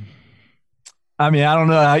 I mean, I don't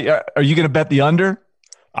know. Are you going to bet the under?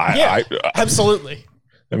 Absolutely.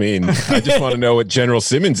 I mean, I just want to know what General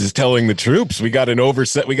Simmons is telling the troops. We got a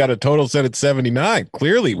total set at 79.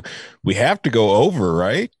 Clearly, we have to go over,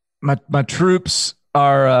 right? My troops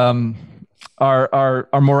our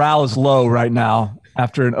morale is low right now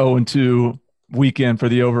after an 0-2 weekend for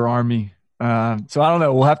the Over Army. So I don't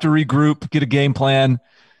know. We'll have to regroup, get a game plan.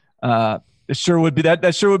 It sure would be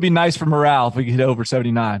that sure would be nice for morale if we could hit over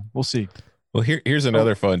 79. We'll see. Well, here's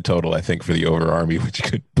another fun total, I think, for the Over Army, which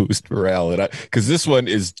could boost morale. And because this one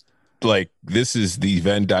is this is the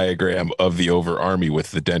Venn diagram of the Over Army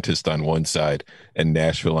with the dentist on one side and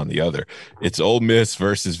Nashville on the other. It's Ole Miss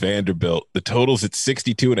versus Vanderbilt. The total's at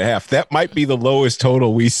 62.5. That might be the lowest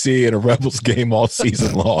total we see in a Rebels game all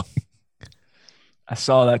season long. I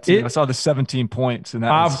saw that too. I saw the 17 points, and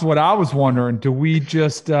that's what I was wondering. Do we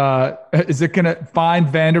just is it going to find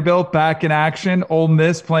Vanderbilt back in action? Ole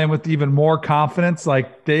Miss playing with even more confidence.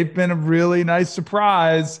 Like, they've been a really nice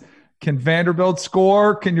surprise. Can Vanderbilt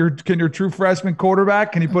score? Can your true freshman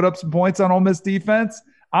quarterback? Can he put up some points on Ole Miss defense?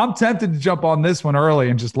 I'm tempted to jump on this one early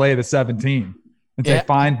and just lay the 17 and say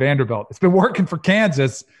find Vanderbilt. It's been working for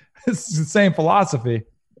Kansas. It's the same philosophy.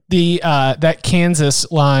 That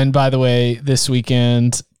Kansas line, by the way, this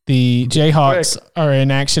weekend, the Jayhawks are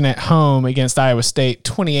in action at home against Iowa State,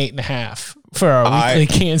 28.5 for our weekly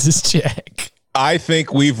Kansas check. I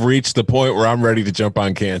think we've reached the point where I'm ready to jump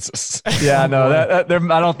on Kansas. Yeah, no, I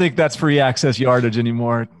don't think that's free access yardage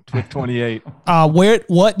anymore with 28.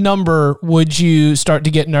 What number would you start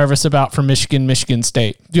to get nervous about for Michigan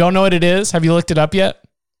State? Do y'all know what it is? Have you looked it up yet?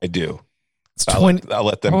 I do. It's I'll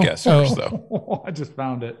let them guess first, though. I just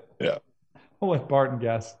found it. Yeah. I'll let Barton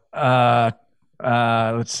guess.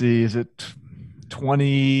 Let's see. Is it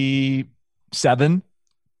 27?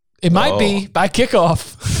 It might be by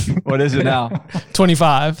kickoff. What is it now?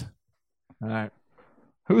 25. All right.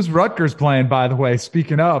 Who's Rutgers playing, by the way?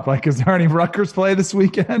 Speaking of, is there any Rutgers play this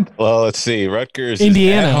weekend? Well, let's see. Rutgers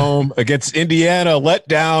Indiana. is at home against Indiana. Let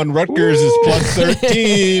down. Rutgers is plus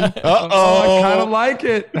 13. Uh-oh. I kind of like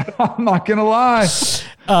it. I'm not going to lie.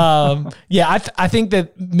 I think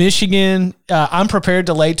that Michigan, I'm prepared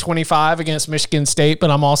to lay 25 against Michigan State, but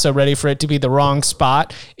I'm also ready for it to be the wrong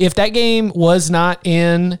spot. If that game was not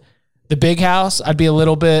in the Big House, I'd be a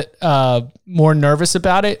little bit more nervous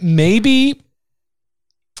about it. Maybe,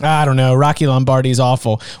 I don't know, Rocky Lombardi's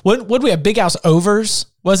awful. What we have? Big House overs,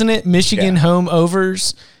 wasn't it? Michigan home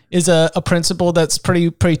overs is a principle that's pretty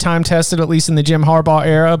time tested, at least in the Jim Harbaugh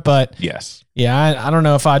era. But yes. Yeah, I don't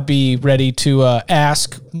know if I'd be ready to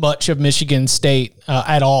ask much of Michigan State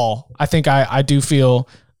at all. I think I do feel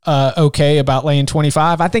okay about laying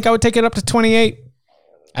 25. I think I would take it up to 28.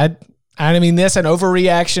 I mean, this an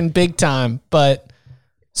overreaction big time, but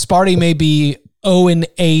Sparty may be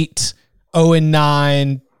 0-8,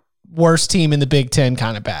 0-9, worst team in the Big Ten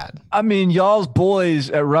kind of bad. I mean, y'all's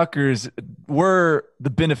boys at Rutgers were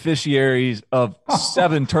the beneficiaries of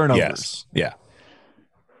 7 turnovers. Yes. Yeah.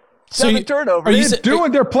 7 turnovers.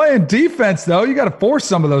 They're playing defense, though. You got to force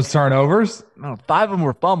some of those turnovers. No, 5 of them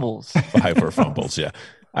were fumbles. 5 were fumbles, yeah.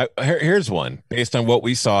 Here's one based on what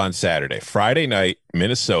we saw on Saturday. Friday night,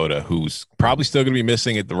 Minnesota, who's probably still going to be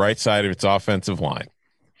missing at the right side of its offensive line,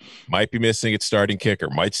 might be missing its starting kicker,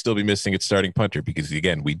 might still be missing its starting punter, because,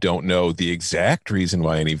 again, we don't know the exact reason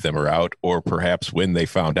why any of them are out, or perhaps when they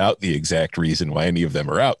found out the exact reason why any of them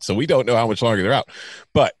are out. So we don't know how much longer they're out.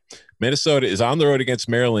 But Minnesota is on the road against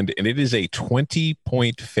Maryland, and it is a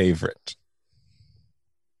 20-point favorite.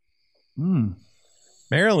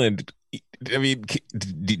 Maryland, I mean,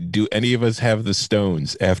 do any of us have the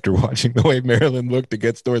stones after watching the way Maryland looked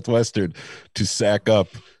against Northwestern to sack up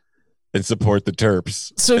and support the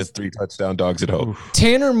Terps as 3 touchdown dogs at home?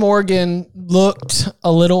 Tanner Morgan looked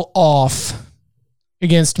a little off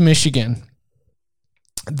against Michigan.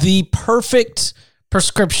 The perfect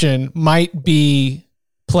prescription might be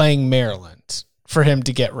playing Maryland for him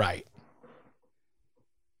to get right.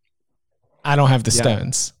 I don't have the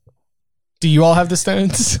stones. Do you all have the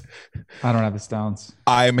stones? I don't have the stones.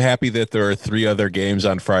 I'm happy that there are 3 other games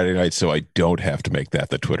on Friday night, so I don't have to make that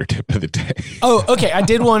the Twitter tip of the day. Oh, okay. I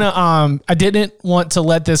didn't want to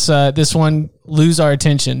let this one lose our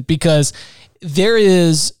attention, because there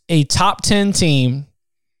is a top 10 team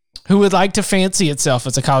who would like to fancy itself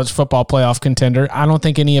as a college football playoff contender. I don't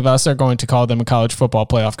think any of us are going to call them a college football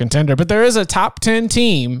playoff contender, but there is a top 10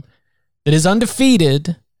 team that is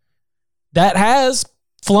undefeated that has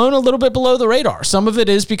flown a little bit below the radar. Some of it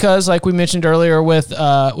is because, like we mentioned earlier with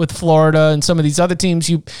Florida and some of these other teams,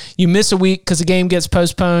 you miss a week because the game gets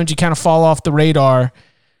postponed. You kind of fall off the radar.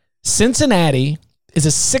 Cincinnati is a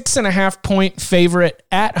 6.5 point favorite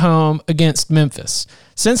at home against Memphis.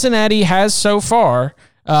 Cincinnati has so far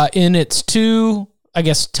in its two, I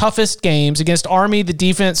guess, toughest games against Army. The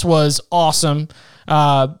defense was awesome,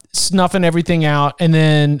 snuffing everything out. And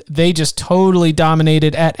then they just totally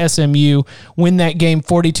dominated at SMU, win that game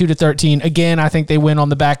 42-13. Again, I think they win on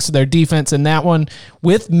the backs of their defense in that one.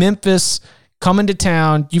 With Memphis coming to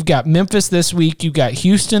town, you've got Memphis this week. You've got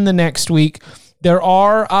Houston the next week. There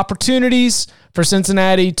are opportunities for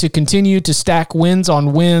Cincinnati to continue to stack wins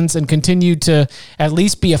on wins and continue to at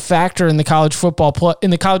least be a factor in the college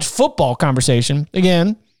football conversation.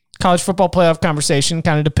 Again, college football playoff conversation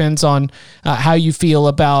kind of depends on how you feel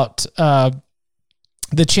about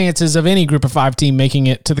the chances of any group of 5 team making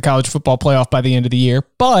it to the college football playoff by the end of the year.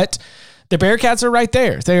 But the Bearcats are right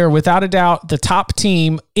there. They are without a doubt the top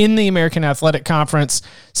team in the American Athletic Conference.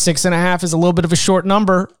 6.5 is a little bit of a short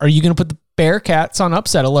number. Are you going to put the Bearcats on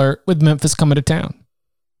upset alert with Memphis coming to town?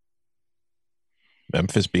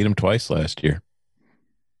 Memphis beat them twice last year.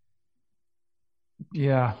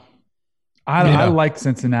 Yeah. I like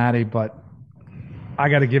Cincinnati, but I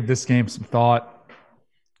got to give this game some thought.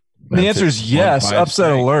 The answer is yes.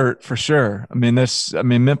 Upset alert for sure. Memphis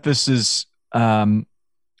is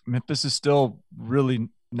still really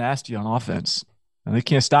nasty on offense, and they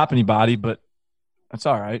can't stop anybody, but that's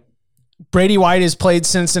all right. Brady White has played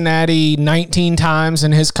Cincinnati 19 times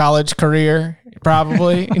in his college career,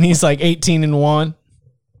 probably, and he's like 18-1.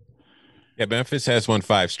 Yeah, Memphis has won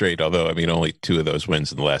 5 straight, although, only 2 of those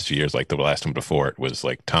wins in the last few years. Like the last one before it was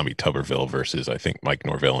like Tommy Tuberville versus, I think, Mike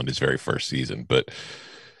Norvell in his very first season. But,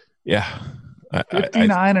 yeah.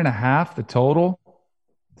 59.5, the total.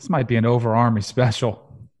 This might be an over-Army special.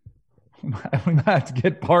 We might have to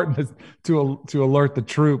get Barton to alert the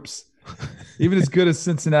troops. Even as good as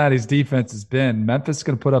Cincinnati's defense has been, Memphis is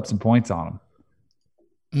going to put up some points on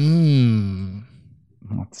them.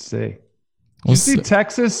 Let's see. Did you see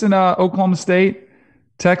Texas and Oklahoma State?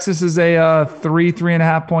 Texas is a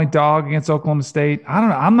 3.5 point dog against Oklahoma State. I don't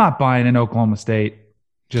know. I'm not buying in Oklahoma State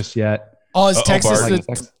just yet. Oh, is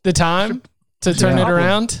Texas the time to turn it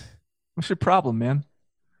around? What's your problem, man?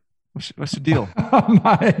 What's the deal?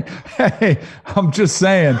 I'm just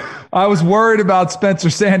saying. I was worried about Spencer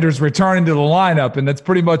Sanders returning to the lineup, and that's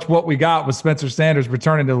pretty much what we got with Spencer Sanders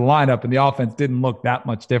returning to the lineup, and the offense didn't look that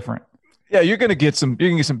much different. Yeah, you're gonna get some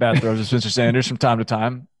bad throws of Spencer Sanders from time to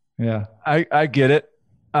time. Yeah, I get it.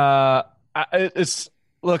 It's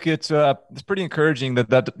pretty encouraging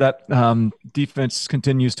that defense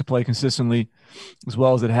continues to play consistently as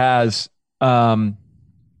well as it has. I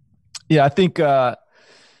think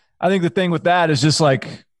the thing with that is just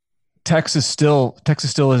like Texas still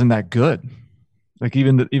isn't that good. Like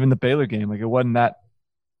even the Baylor game, like it wasn't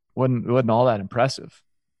all that impressive.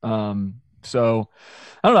 So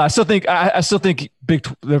I don't know. I still think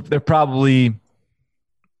they're probably.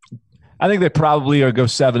 I think they probably are go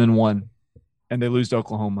 7-1, and they lose to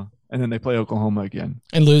Oklahoma, and then they play Oklahoma again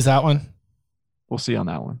and lose that one. We'll see on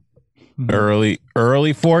that one.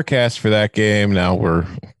 Early forecast for that game. Now we're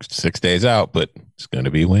 6 days out, but it's going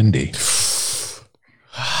to be windy.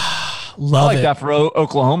 I like that for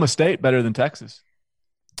Oklahoma State better than Texas.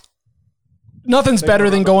 Nothing's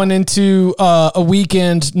better than going into a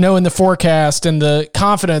weekend knowing the forecast and the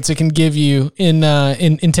confidence it can give you in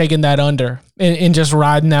taking that under and just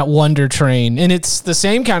riding that wonder train. And it's the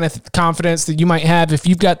same kind of confidence that you might have if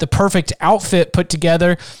you've got the perfect outfit put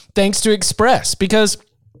together thanks to Express, because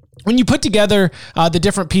when you put together the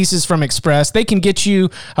different pieces from Express, they can get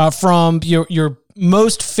you from your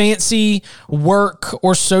most fancy work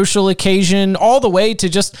or social occasion all the way to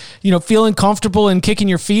just, feeling comfortable and kicking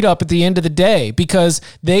your feet up at the end of the day, because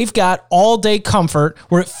they've got all day comfort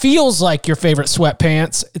where it feels like your favorite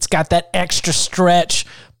sweatpants. It's got that extra stretch,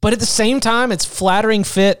 but at the same time, it's flattering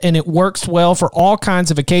fit and it works well for all kinds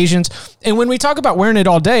of occasions. And when we talk about wearing it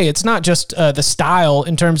all day, it's not just the style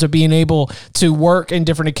in terms of being able to work in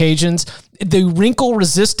different occasions. The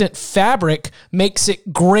wrinkle-resistant fabric makes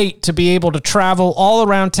it great to be able to travel all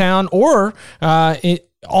around town or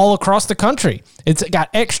all across the country. It's got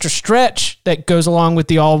extra stretch that goes along with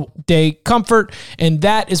the all-day all-day comfort, and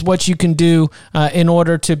that is what you can do in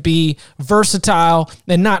order to be versatile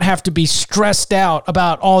and not have to be stressed out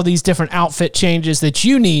about all these different outfit changes that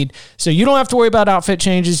you need. So you don't have to worry about outfit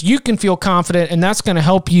changes. You can feel confident, and that's going to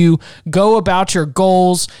help you go about your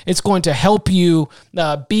goals. It's going to help you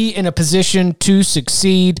be in a position to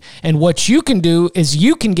succeed. And what you can do is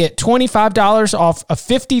you can get $25 off a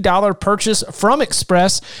 $50 purchase from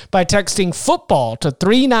Express by texting football to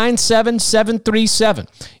 397-737.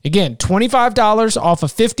 Again, $25 off a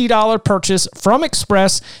 $50 purchase from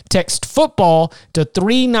Express. Text football to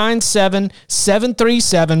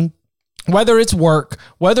 397-737. Whether it's work,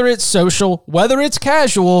 whether it's social, whether it's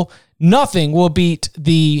casual, nothing will beat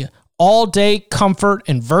the all-day comfort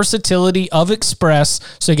and versatility of Express.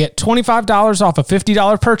 So get $25 off a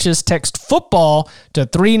 $50 purchase. Text football to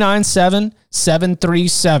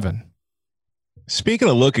 397-737. Speaking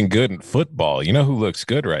of looking good in football, you know who looks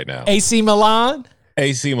good right now? AC Milan.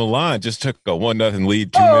 AC Milan just took a 1-0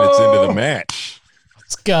 lead 2 minutes into the match.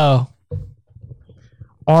 Let's go.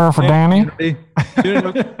 Order for Danny.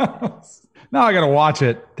 Now I got to watch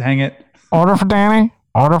it. Dang it. Order for Danny.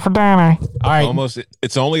 Order for Danny. All right. Almost.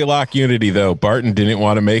 It's only a lock unity, though. Barton didn't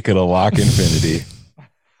want to make it a lock infinity.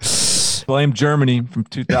 Blame Germany from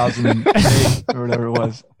 2008 or whatever it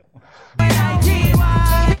was.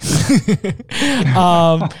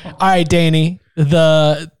 All right, Danny.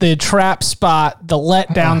 The trap spot, the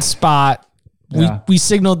letdown spot. We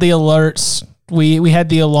signaled the alerts. We had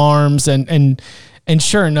the alarms, and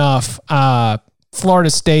sure enough, Florida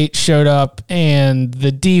State showed up, and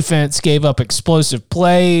the defense gave up explosive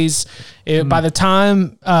plays. By the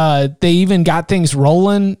time they even got things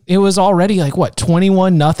rolling, it was already like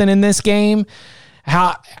 21-0 in this game.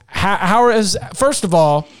 How is, first of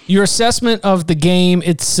all, your assessment of the game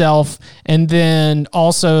itself, and then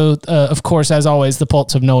also, of course, as always, the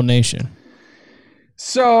pulse of Noel Nation.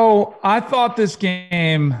 So I thought this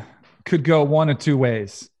game could go one of two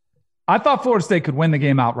ways. I thought Florida State could win the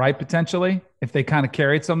game outright, potentially, if they kind of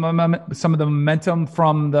carried some of the momentum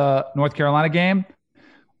from the North Carolina game.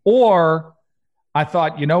 Or I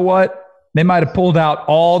thought, you know what? They might have pulled out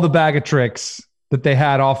all the bag of tricks that they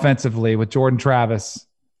had offensively with Jordan Travis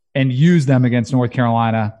and used them against North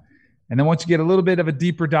Carolina. And then once you get a little bit of a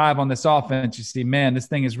deeper dive on this offense, you see, man, this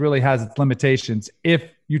thing really has its limitations if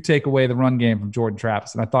you take away the run game from Jordan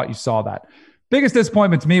Travis. And I thought you saw that. Biggest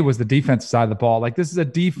disappointment to me was the defensive side of the ball. Like, this is a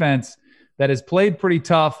defense that has played pretty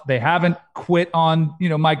tough. They haven't quit on,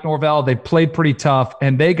 Mike Norvell. They played pretty tough,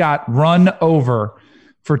 and they got run over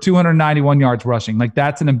for 291 yards rushing. Like,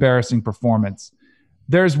 that's an embarrassing performance.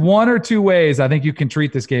 There's one or two ways I think you can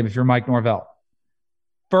treat this game if you're Mike Norvell.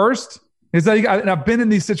 First is that I've been in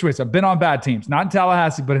these situations. I've been on bad teams, not in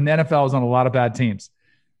Tallahassee, but in the NFL, I was on a lot of bad teams.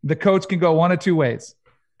 The coach can go one of two ways.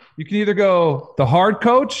 You can either go the hard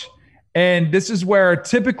coach, and this is where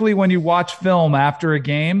typically when you watch film after a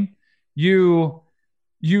game, you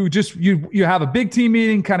have a big team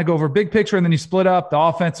meeting, kind of go over a big picture, and then you split up. The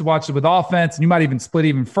offense watch it with offense, and you might even split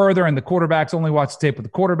even further, and the quarterbacks only watch the tape with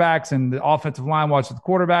the quarterbacks, and the offensive line watches the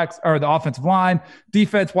quarterbacks, or the offensive line.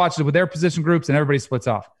 Defense watches it with their position groups, and everybody splits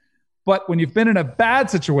off. But when you've been in a bad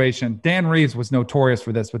situation, Dan Reeves was notorious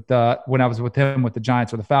for this when I was with him with the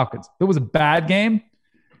Giants or the Falcons. If it was a bad game,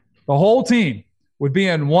 the whole team would be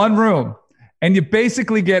in one room, and you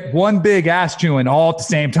basically get one big ass chewing all at the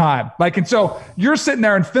same time. And so you're sitting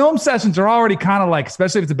there, and film sessions are already kind of like,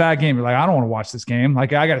 especially if it's a bad game, you're like, I don't want to watch this game.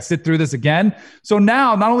 Like, I got to sit through this again. So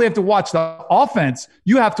now not only have to watch the offense,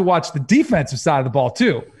 you have to watch the defensive side of the ball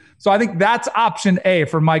too. So I think that's option A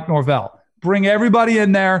for Mike Norvell. Bring everybody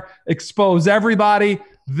in there, expose everybody.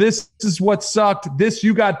 This is what sucked. This,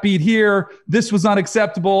 you got beat here. This was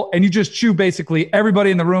unacceptable. And you just chew basically everybody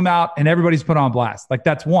in the room out, and everybody's put on blast. Like,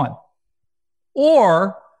 that's one.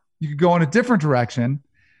 Or you could go in a different direction,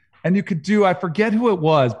 and you could do, I forget who it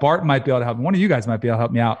was. Bart might be able to help me. One of you guys might be able to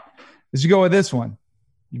help me out. Is you go with this one.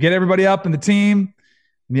 You get everybody up in the team,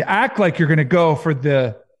 and you act like you're going to go for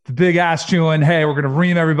the big ass chewing. Hey, we're going to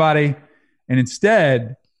ream everybody. And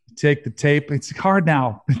instead, you take the tape. It's hard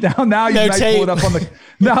now. Now you might pull it up on the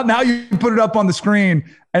now you put it up on the screen,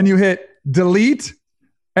 and you hit delete,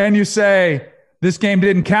 and you say, this game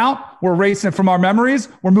didn't count. We're erasing it from our memories.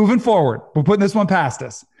 We're moving forward. We're putting this one past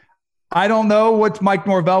us. I don't know what Mike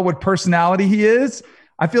Norvell, what personality he is.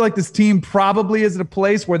 I feel like this team probably is at a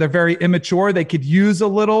place where they're very immature. They could use a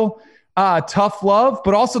little tough love,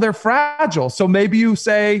 but also they're fragile. So maybe you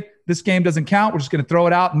say, this game doesn't count. We're just going to throw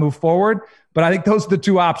it out and move forward. But I think those are the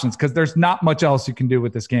two options, because there's not much else you can do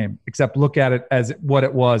with this game except look at it as what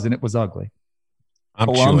it was, and it was ugly.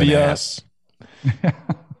 I'm chewing ass.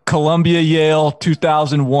 Columbia-Yale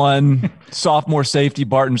 2001 sophomore safety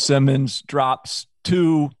Barton Simmons drops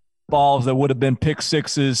 2 balls that would have been pick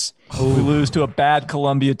sixes. We lose to a bad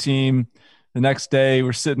Columbia team. The next day,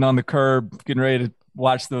 we're sitting on the curb getting ready to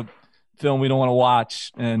watch the film we don't want to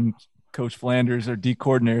watch, and Coach Flanders, our D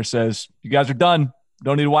coordinator, says, "You guys are done.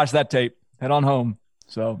 Don't need to watch that tape. Head on home."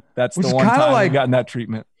 So that's the one time we've gotten that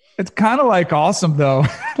treatment. It's kind of like awesome though,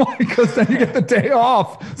 because then you get the day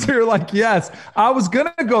off. So you're like, yes, I was going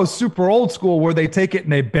to go super old school where they take it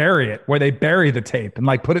and they bury it, where they bury the tape and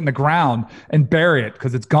like put it in the ground and bury it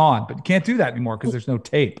because it's gone. But you can't do that anymore because there's no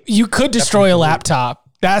tape. You could destroy a laptop.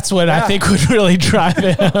 That's what I think would really drive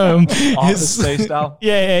it home. Office Space style.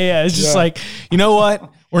 Yeah. It's just like, you know what?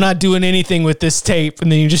 We're not doing anything with this tape.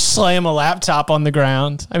 And then you just slam a laptop on the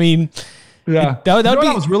ground. I mean, yeah. That would be.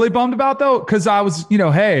 I was really bummed about though, because I was,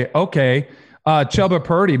 hey, okay, Chuba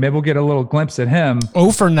Purdy, maybe we'll get a little glimpse at him.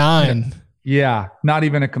 0 for 9. Yeah, not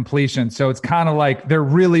even a completion. So it's kind of like there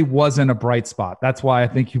really wasn't a bright spot. That's why I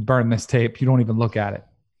think you burn this tape. You don't even look at it.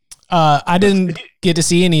 I didn't get to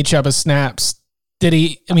see any Chuba snaps. Did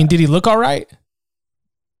he look all right?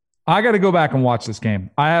 I got to go back and watch this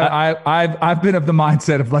game. I've been of the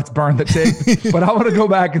mindset of let's burn the tape, but I want to go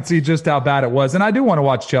back and see just how bad it was. And I do want to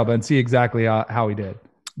watch Chuba and see exactly how he did.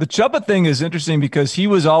 The Chuba thing is interesting because he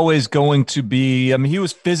was always going to be, he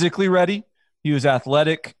was physically ready. He was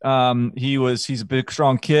athletic. He's a big,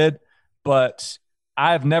 strong kid, but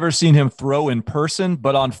I've never seen him throw in person.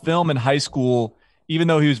 But on film in high school, even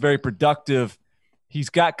though he was very productive,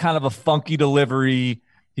 he's got kind of a funky delivery.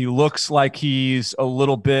 He looks like he's a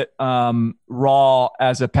little bit raw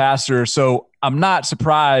as a passer. So I'm not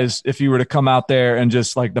surprised if he were to come out there and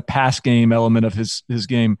just like the pass game element of his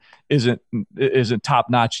game isn't top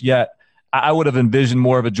notch yet. I would have envisioned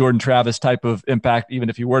more of a Jordan Travis type of impact, even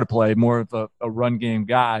if he were to play more of a run game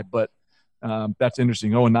guy. But that's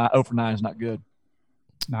interesting. 0 for 9 is not good.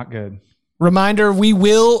 Not good. Reminder, we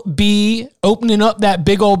will be opening up that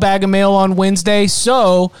big old bag of mail on Wednesday,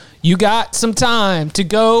 so you got some time to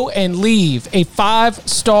go and leave a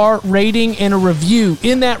 5-star rating and a review.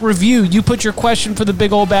 In that review, you put your question for the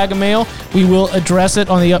big old bag of mail. We will address it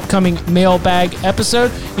on the upcoming mailbag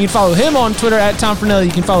episode. You can follow him on Twitter at Tom Fornelli.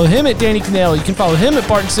 You can follow him at Danny Cannell. You can follow him at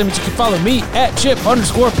Barton Simmons. You can follow me at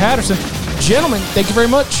Chip_Patterson. Gentlemen, thank you very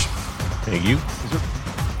much. Thank you.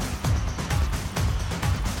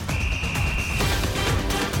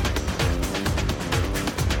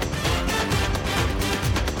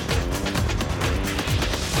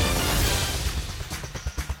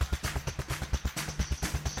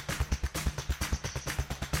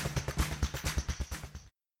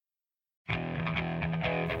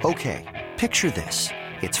 Okay, picture this.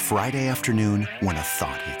 It's Friday afternoon when a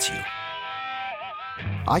thought hits you.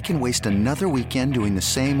 I can waste another weekend doing the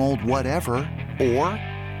same old whatever, or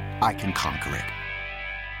I can conquer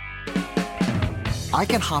it. I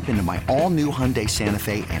can hop into my all-new Hyundai Santa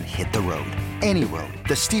Fe and hit the road. Any road.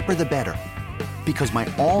 The steeper, the better. Because my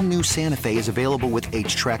all-new Santa Fe is available with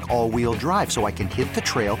H-Track all-wheel drive, so I can hit the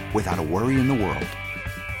trail without a worry in the world.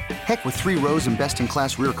 Heck, with 3 rows and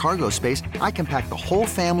best-in-class rear cargo space, I can pack the whole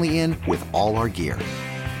family in with all our gear.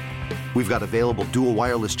 We've got available dual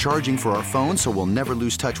wireless charging for our phones, so we'll never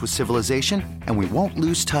lose touch with civilization, and we won't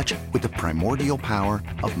lose touch with the primordial power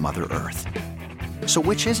of Mother Earth. So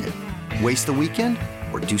which is it? Waste the weekend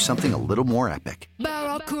or do something a little more epic?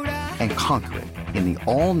 And conquer it in the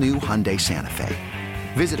all-new Hyundai Santa Fe.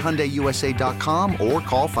 Visit HyundaiUSA.com or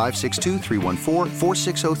call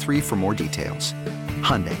 562-314-4603 for more details.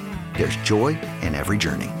 Hyundai, there's joy in every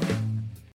journey.